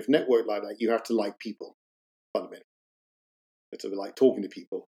collaborative network like that, you have to like people, fundamentally. It's like talking to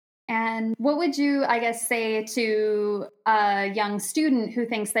people. And what would you, I guess, say to a young student who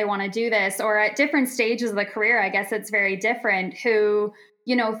thinks they want to do this, or at different stages of the career, I guess it's very different, who,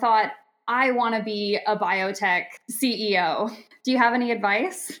 thought, I want to be a biotech CEO? Do you have any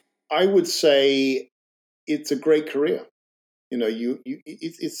advice? I would say it's a great career.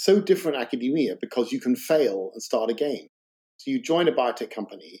 It's so different academia because you can fail and start again. So you join a biotech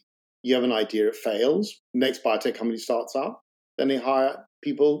company, you have an idea, it fails, next biotech company starts up, then they hire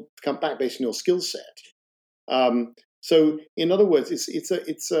people to come back based on your skill set. So in other words, it's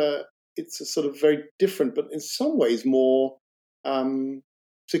a sort of very different, but in some ways more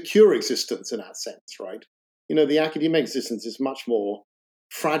secure existence in that sense, right? The academic existence is much more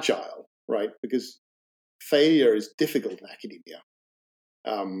fragile, right? Because failure is difficult in academia.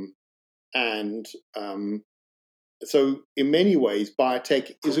 So in many ways,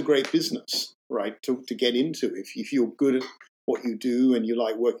 biotech is a great business, right, to get into. If you're good at what you do and you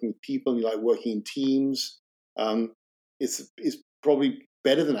like working with people and you like working in teams, it's probably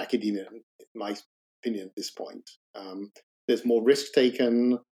better than academia, in my opinion, at this point. There's more risk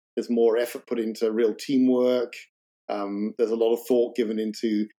taken. There's more effort put into real teamwork. There's a lot of thought given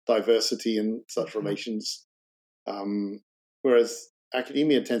into diversity and such relations. Whereas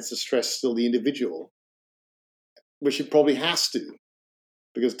academia tends to stress still the individual, which it probably has to,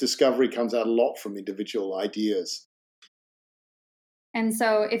 because discovery comes out a lot from individual ideas. And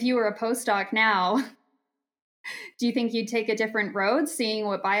so if you were a postdoc now, do you think you'd take a different road, seeing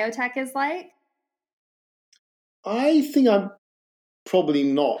what biotech is like? I think I'm probably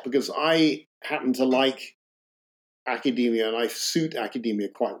not, because I happen to like academia and I suit academia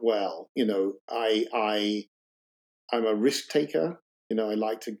quite well. I'm a risk taker. I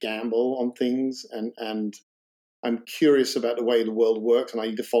like to gamble on things, and I'm curious about the way the world works, and I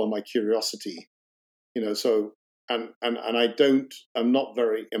need to follow my curiosity. So and I'm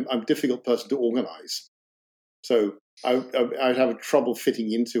a difficult person to organize. So I'd have trouble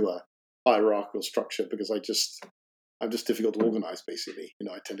fitting into a hierarchical structure because I'm just difficult to organize. Basically,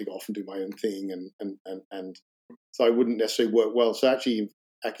 I tend to go off and do my own thing, and so I wouldn't necessarily work well. So actually,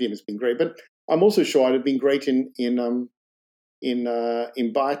 academia has been great, but I'm also sure I'd have been great in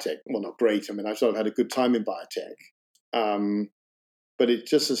biotech. Well, not great. I mean, I've sort of had a good time in biotech, but it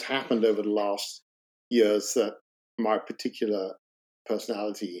just has happened over the last years that my particular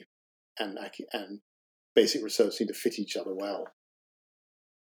personality and basic research seem to fit each other well.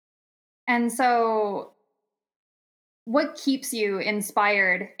 And so, what keeps you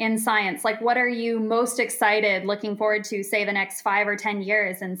inspired in science? Like, what are you most excited, looking forward to, say, the next 5 or 10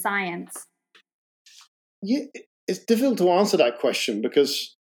 years in science? Yeah, it's difficult to answer that question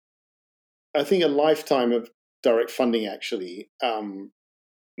because I think a lifetime of direct funding actually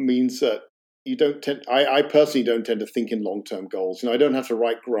means that you don't tend. I personally don't tend to think in long-term goals. I don't have to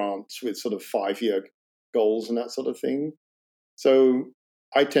write grants with sort of 5-year goals and that sort of thing. So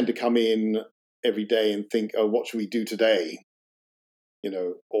I tend to come in every day and think, oh, what should we do today?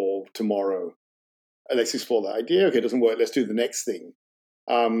 or tomorrow. Let's explore that idea. Okay, it doesn't work. Let's do the next thing.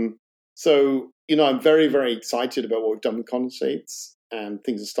 So, I'm very, very excited about what we've done with condensates, and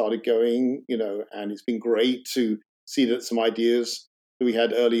things have started going, and it's been great to see that some ideas that we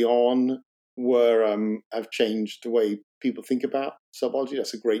had early on have changed the way people think about cell biology.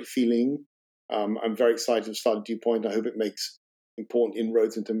 That's a great feeling. I'm very excited to start DuPont. I hope it makes important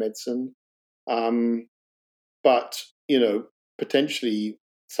inroads into medicine. But, potentially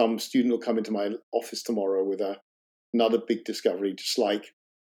some student will come into my office tomorrow with another big discovery, just like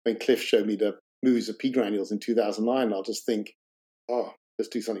when Cliff showed me the movies of P granules in 2009. I'll just think, oh, let's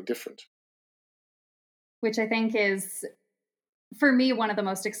do something different. Which I think is, for me, one of the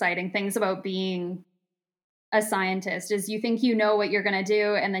most exciting things about being a scientist is you think you know what you're going to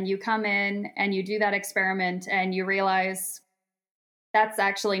do, and then you come in and you do that experiment and you realize that's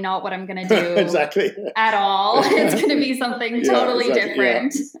actually not what I'm going to do exactly at all. It's going to be something totally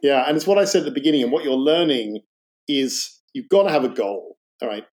different. Yeah, and it's what I said at the beginning, and what you're learning is you've got to have a goal, all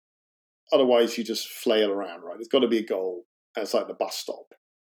right? Otherwise, you just flail around, right? There's got to be a goal. It's like the bus stop.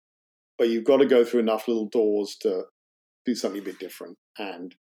 But you've got to go through enough little doors to do something a bit different.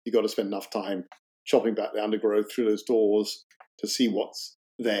 And you've got to spend enough time chopping back the undergrowth through those doors to see what's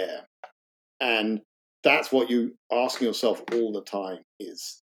there. And that's what you asking yourself all the time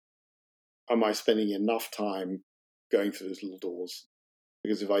is, am I spending enough time going through those little doors?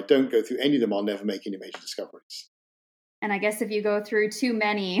 Because if I don't go through any of them, I'll never make any major discoveries. And I guess if you go through too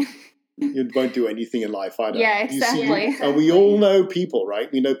many... you won't do anything in life either. Yeah, exactly. And we all know people,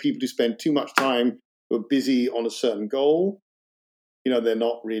 right? We know people who spend too much time, who are busy on a certain goal. They're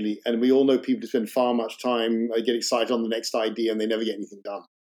not really, and we all know people who spend far much time, they get excited on the next idea and they never get anything done.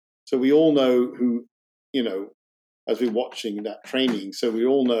 So we all know who, as we're watching that training, so we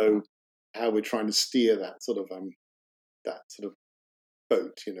all know how we're trying to steer that sort of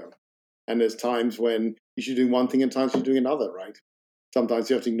boat, And there's times when you should do one thing and times you're doing another, right? Sometimes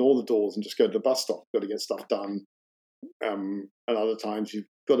you have to ignore the doors and just go to the bus stop. You've got to get stuff done. And other times you've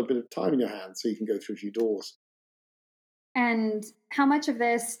got a bit of time in your hands so you can go through a few doors. And how much of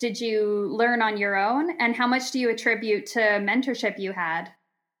this did you learn on your own? And how much do you attribute to mentorship you had?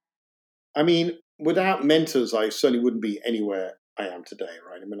 I mean, without mentors, I certainly wouldn't be anywhere I am today,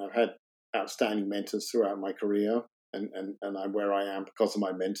 right? I mean, I've had outstanding mentors throughout my career, and I'm where I am because of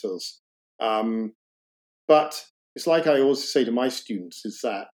my mentors. But it's like I always say to my students is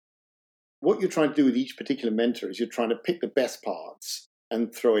that what you're trying to do with each particular mentor is you're trying to pick the best parts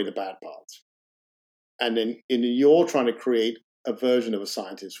and throw away the bad parts. And then you're trying to create a version of a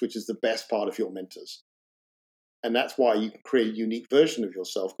scientist, which is the best part of your mentors. And that's why you can create a unique version of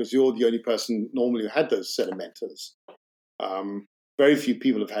yourself, because you're the only person normally who had those set of mentors. Very few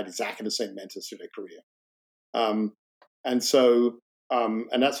people have had exactly the same mentors through their career. And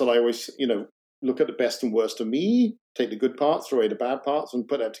that's what I always, look at the best and worst of me, take the good parts, throw away the bad parts, and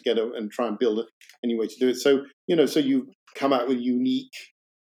put that together and try and build it any way to do it. So, so you come out with a unique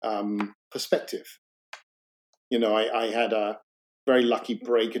perspective. I had a very lucky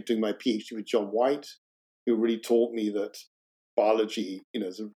break at doing my PhD with John White, who really taught me that biology,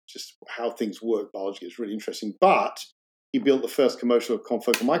 just how things work, biology is really interesting. But he built the first commercial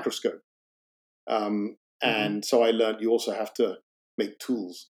confocal microscope. And so I learned you also have to make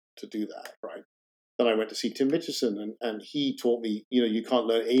tools to do that, right? Then I went to see Tim Mitchison, and he taught me, you can't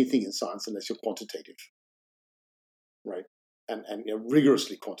learn anything in science unless you're quantitative, right? And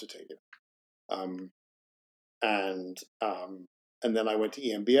rigorously quantitative. And then I went to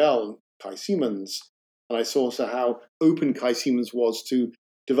EMBL and Kai Siemens, and I saw also how open Kai Siemens was to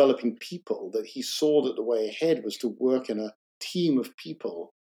developing people, that he saw that the way ahead was to work in a team of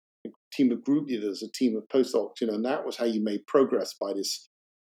people, a team of group leaders, a team of postdocs, and that was how you made progress, by this,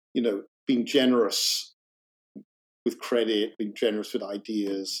 being generous with credit, being generous with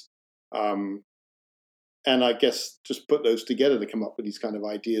ideas. And I guess just put those together to come up with these kind of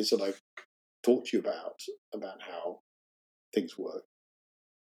ideas that I've talked to you about how things work.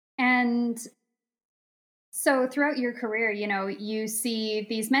 And so throughout your career, you see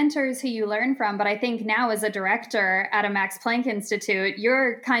these mentors who you learn from, but I think now as a director at a Max Planck Institute,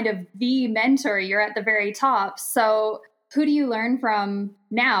 you're kind of the mentor, you're at the very top. So who do you learn from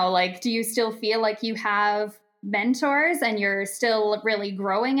now? Like, do you still feel like you have mentors and you're still really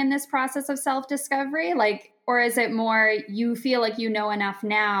growing in this process of self-discovery? Like, or is it more you feel like you know enough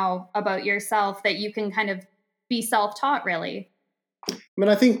now about yourself that you can kind of be self-taught, really? I mean,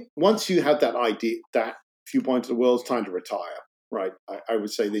 I think once you have that idea, that viewpoint of the world's time to retire, right? I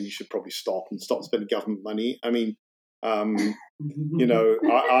would say then you should probably stop spending government money. I mean, I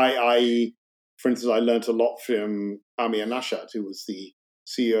for instance, I learned a lot from Amir Nashat, who was the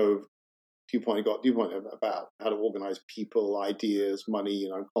CEO of DuPont about how to organize people, ideas, money.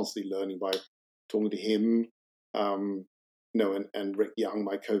 I'm constantly learning by talking to him. And Rick Young,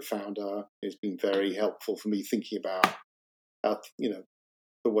 my co-founder, has been very helpful for me thinking about how,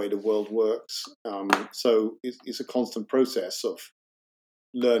 the way the world works. So it's a constant process of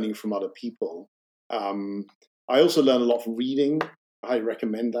learning from other people. I also learn a lot from reading. I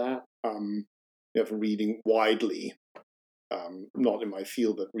recommend that. For reading widely, not in my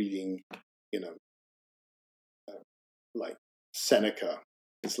field, but reading, like Seneca,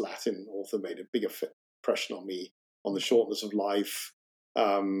 this Latin author, made a big impression on me on the shortness of life.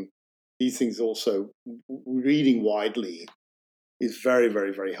 These things also, reading widely is very,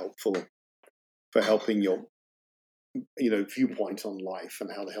 very, very helpful for helping your, viewpoint on life and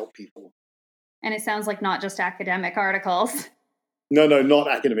how to help people. And it sounds like not just academic articles. No, not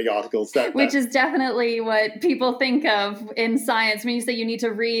academic articles. Which is definitely what people think of in science. When you say you need to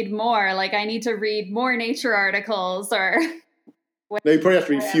read more, like I need to read more Nature articles or... No, you probably have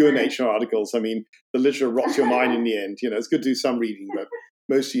to read fewer Nature articles. I mean, the literature rots your mind in the end. It's good to do some reading, but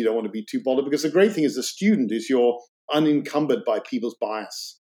mostly you don't want to be too bothered, because the great thing as a student is you're unencumbered by people's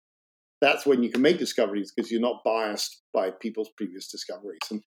bias. That's when you can make discoveries, because you're not biased by people's previous discoveries.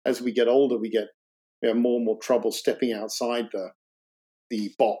 And as we get older, we have more and more trouble stepping outside the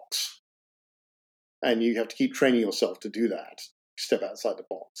box. And you have to keep training yourself to do that, step outside the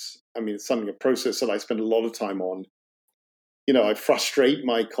box. I mean, it's a process that I spend a lot of time on. I frustrate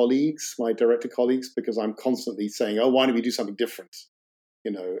my colleagues, my director colleagues, because I'm constantly saying, oh, why don't we do something different?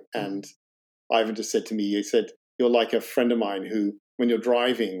 And Ivan just said to me, he said, you're like a friend of mine who, when you're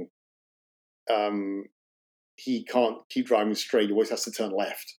driving, he can't keep driving straight. He always has to turn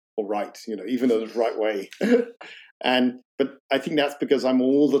left or right, even though it's the right way. But I think that's because I'm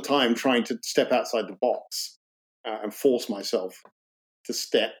all the time trying to step outside the box and force myself to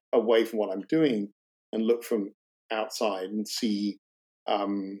step away from what I'm doing and look from outside and see, are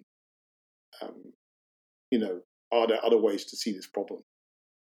there other ways to see this problem?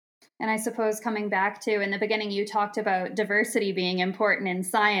 And I suppose coming back to, in the beginning, you talked about diversity being important in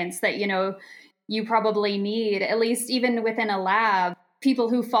science, that, you probably need, at least even within a lab, people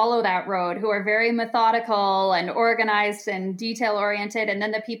who follow that road, who are very methodical and organized and detail-oriented, and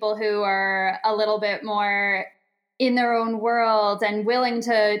then the people who are a little bit more in their own world and willing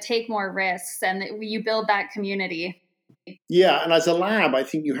to take more risks, and you build that community. Yeah, and as a lab, I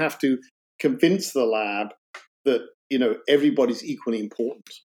think you have to convince the lab that, everybody's equally important.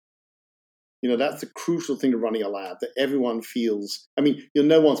 That's the crucial thing to running a lab, that everyone feels,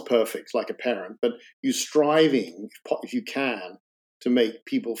 no one's perfect like a parent, but you're striving, if you can, to make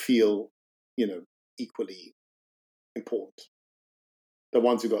people feel, equally important. The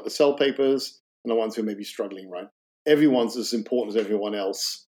ones who got the cell papers and the ones who may be struggling, right? Everyone's as important as everyone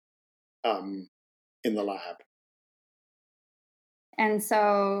else in the lab. And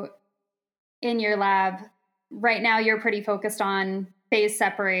so in your lab, right now you're pretty focused on phase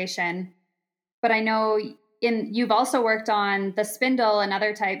separation. But I know you've also worked on the spindle and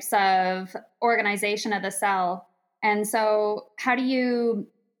other types of organization of the cell. And so how do you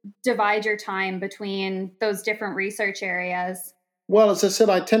divide your time between those different research areas? Well, as I said,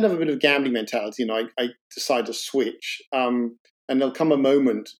 I tend to have a bit of gambling mentality. I decide to switch. And there'll come a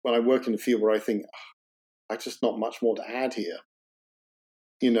moment when I work in the field where I think, I just not much more to add here.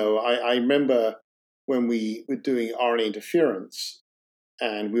 I remember when we were doing RNA interference,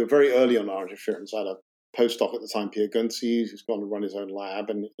 and we were very early on RNA interference. I had a postdoc at the time, Pierre Guncy, who's gone to run his own lab,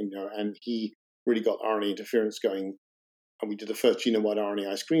 and he really got RNA interference going. And we did the first genome-wide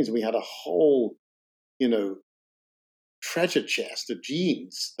RNAi screens, and we had a whole, treasure chest of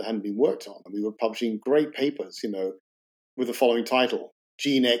genes that hadn't been worked on. And we were publishing great papers, with the following title: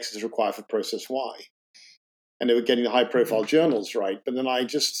 Gene X is required for process Y. And they were getting the high-profile journals, right? But then I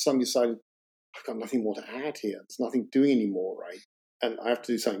just suddenly decided, I've got nothing more to add here. There's nothing doing anymore, right? And I have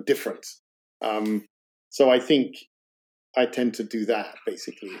to do something different. So I think I tend to do that,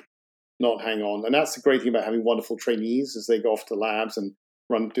 basically, not hang on. And that's the great thing about having wonderful trainees, as they go off to labs and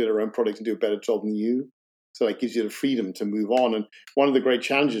do their own products and do a better job than you. So that gives you the freedom to move on. And one of the great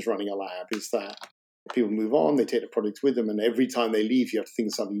challenges running a lab is that people move on, they take the products with them, and every time they leave, you have to think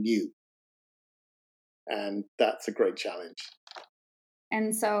of something new. And that's a great challenge.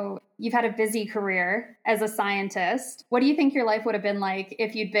 And so you've had a busy career as a scientist. What do you think your life would have been like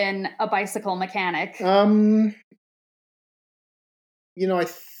if you'd been a bicycle mechanic? I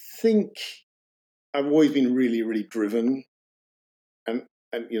think I've always been really, really driven. And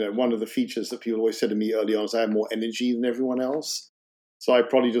one of the features that people always said to me early on is I have more energy than everyone else. So I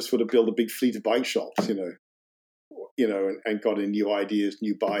probably just would have built a big fleet of bike shops, and got in new ideas,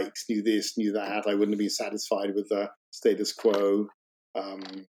 new bikes, new this, new that. I wouldn't have been satisfied with the status quo.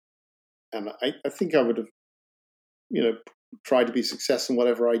 And I think I would have, tried to be successful in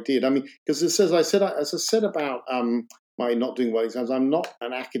whatever I did. I mean, because as I said about my not doing well exams, I'm not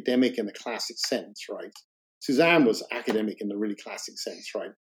an academic in the classic sense, right? Suzanne was academic in the really classic sense, right?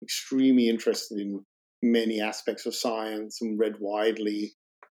 Extremely interested in many aspects of science and read widely.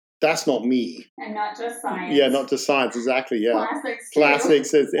 That's not me. And not just science. Yeah, not just science, exactly, yeah.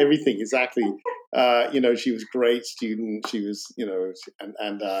 Classics, everything, exactly. She was a great student. She was,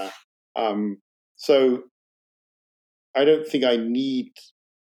 so I don't think I need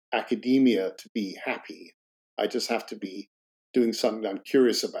academia to be happy. I just have to be doing something I'm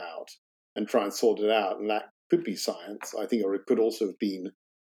curious about and try and sort it out. And that could be science, I think, or it could also have been,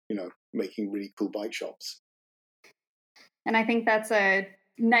 making really cool bike shops. And I think that's a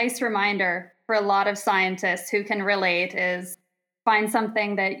nice reminder for a lot of scientists who can relate is find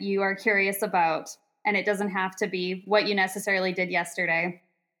something that you are curious about. And it doesn't have to be what you necessarily did yesterday.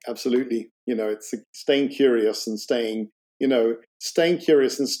 Absolutely. It's staying curious and staying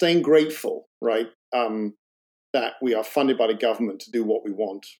curious and staying grateful, right? That we are funded by the government to do what we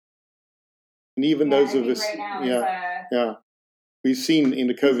want. And even those of us, right now we've seen in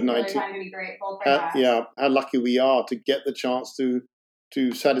the COVID-19, time to be grateful for that. How lucky we are to get the chance to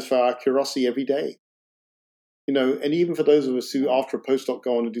satisfy our curiosity every day. And even for those of us who after a postdoc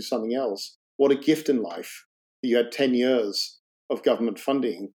go on to do something else, what a gift in life that you had 10 years of government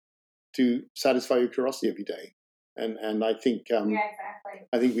funding to satisfy your curiosity every day. And I think exactly.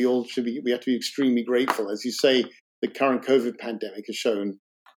 I think we have to be extremely grateful. As you say, the current COVID pandemic has shown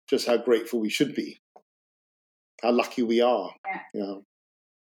just how grateful we should be, how lucky we are. Yeah.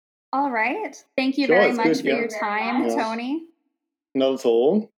 All right. Thank you very much for your time, Tony. Not at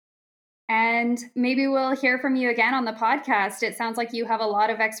all. And maybe we'll hear from you again on the podcast. It sounds like you have a lot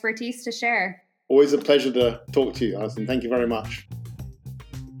of expertise to share. Always a pleasure to talk to you, Alison. Thank you very much.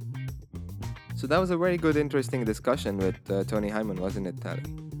 So that was a very good, interesting discussion with Tony Hyman, wasn't it, Tally?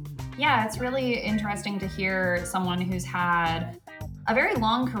 Yeah, it's really interesting to hear someone who's had a very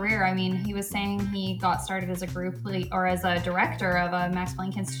long career. I mean, he was saying he got started as a group lead or as a director of a Max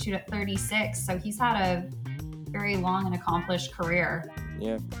Planck Institute at 36. So he's had a very long and accomplished career.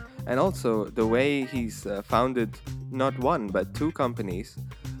 Yeah. And also the way he's founded not one, but two companies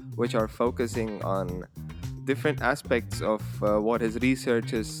which are focusing on different aspects of what his research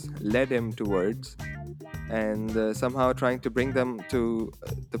has led him towards, and somehow trying to bring them to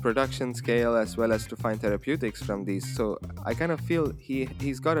the production scale as well as to find therapeutics from these. So I kind of feel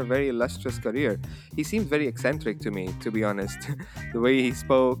he's got a very illustrious career. He seemed very eccentric to me, to be honest. The way he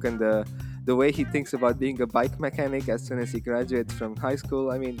spoke and the way he thinks about being a bike mechanic as soon as he graduates from high school.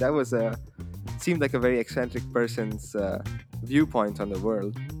 I mean, that was seemed like a very eccentric person's viewpoint on the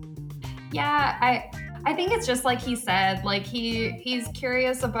world. Yeah, I think it's just like he said, like he's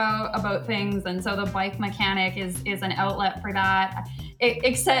curious about things, and so the bike mechanic is an outlet for that.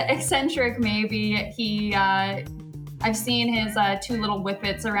 Eccentric, maybe. I've seen his two little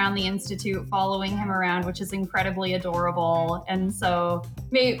whippets around the institute following him around, which is incredibly adorable, and so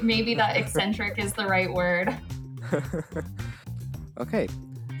maybe that eccentric is the right word. Okay,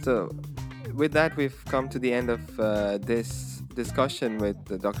 so with that, we've come to the end of this discussion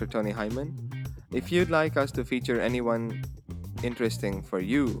with Dr. Tony Hyman. If you'd like us to feature anyone interesting for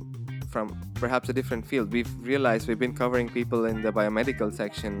you from perhaps a different field, we've realized we've been covering people in the biomedical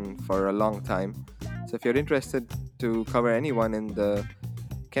section for a long time. So if you're interested to cover anyone in the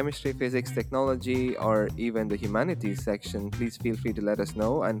chemistry, physics, technology, or even the humanities section, please feel free to let us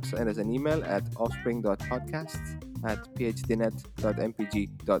know and send us an email at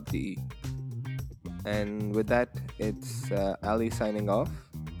offspring.podcasts@phdnet.mpg.de. And with that, it's Ali signing off.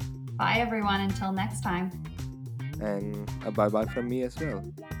 Bye, everyone. Until next time. And a bye-bye from me as well.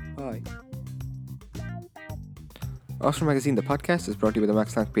 Bye. Offspring Magazine, the podcast, is brought to you by the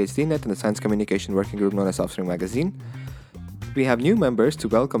Max Planck PhD Net and the Science Communication Working Group known as Offspring Magazine. We have new members to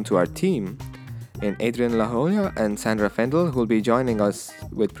welcome to our team in Adrian Lahoya and Sandra Fendel, who will be joining us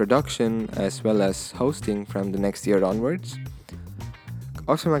with production as well as hosting from the next year onwards.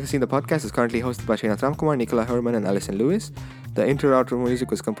 Offspring Magazine, the podcast, is currently hosted by Srinath Ramkumar, Nicola Herman, and Alison Lewis. The intro-outro music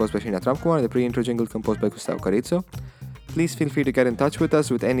was composed by Srinath Ramkumar, the pre-intro jingle composed by Gustavo Carrizo. Please feel free to get in touch with us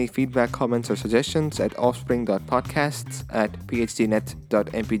with any feedback, comments, or suggestions at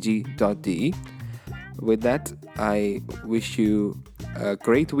offspring.podcasts@phdnet.mpg.de. With that, I wish you a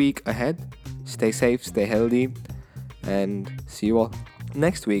great week ahead. Stay safe, stay healthy, and see you all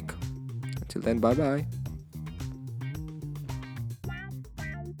next week. Until then, bye-bye.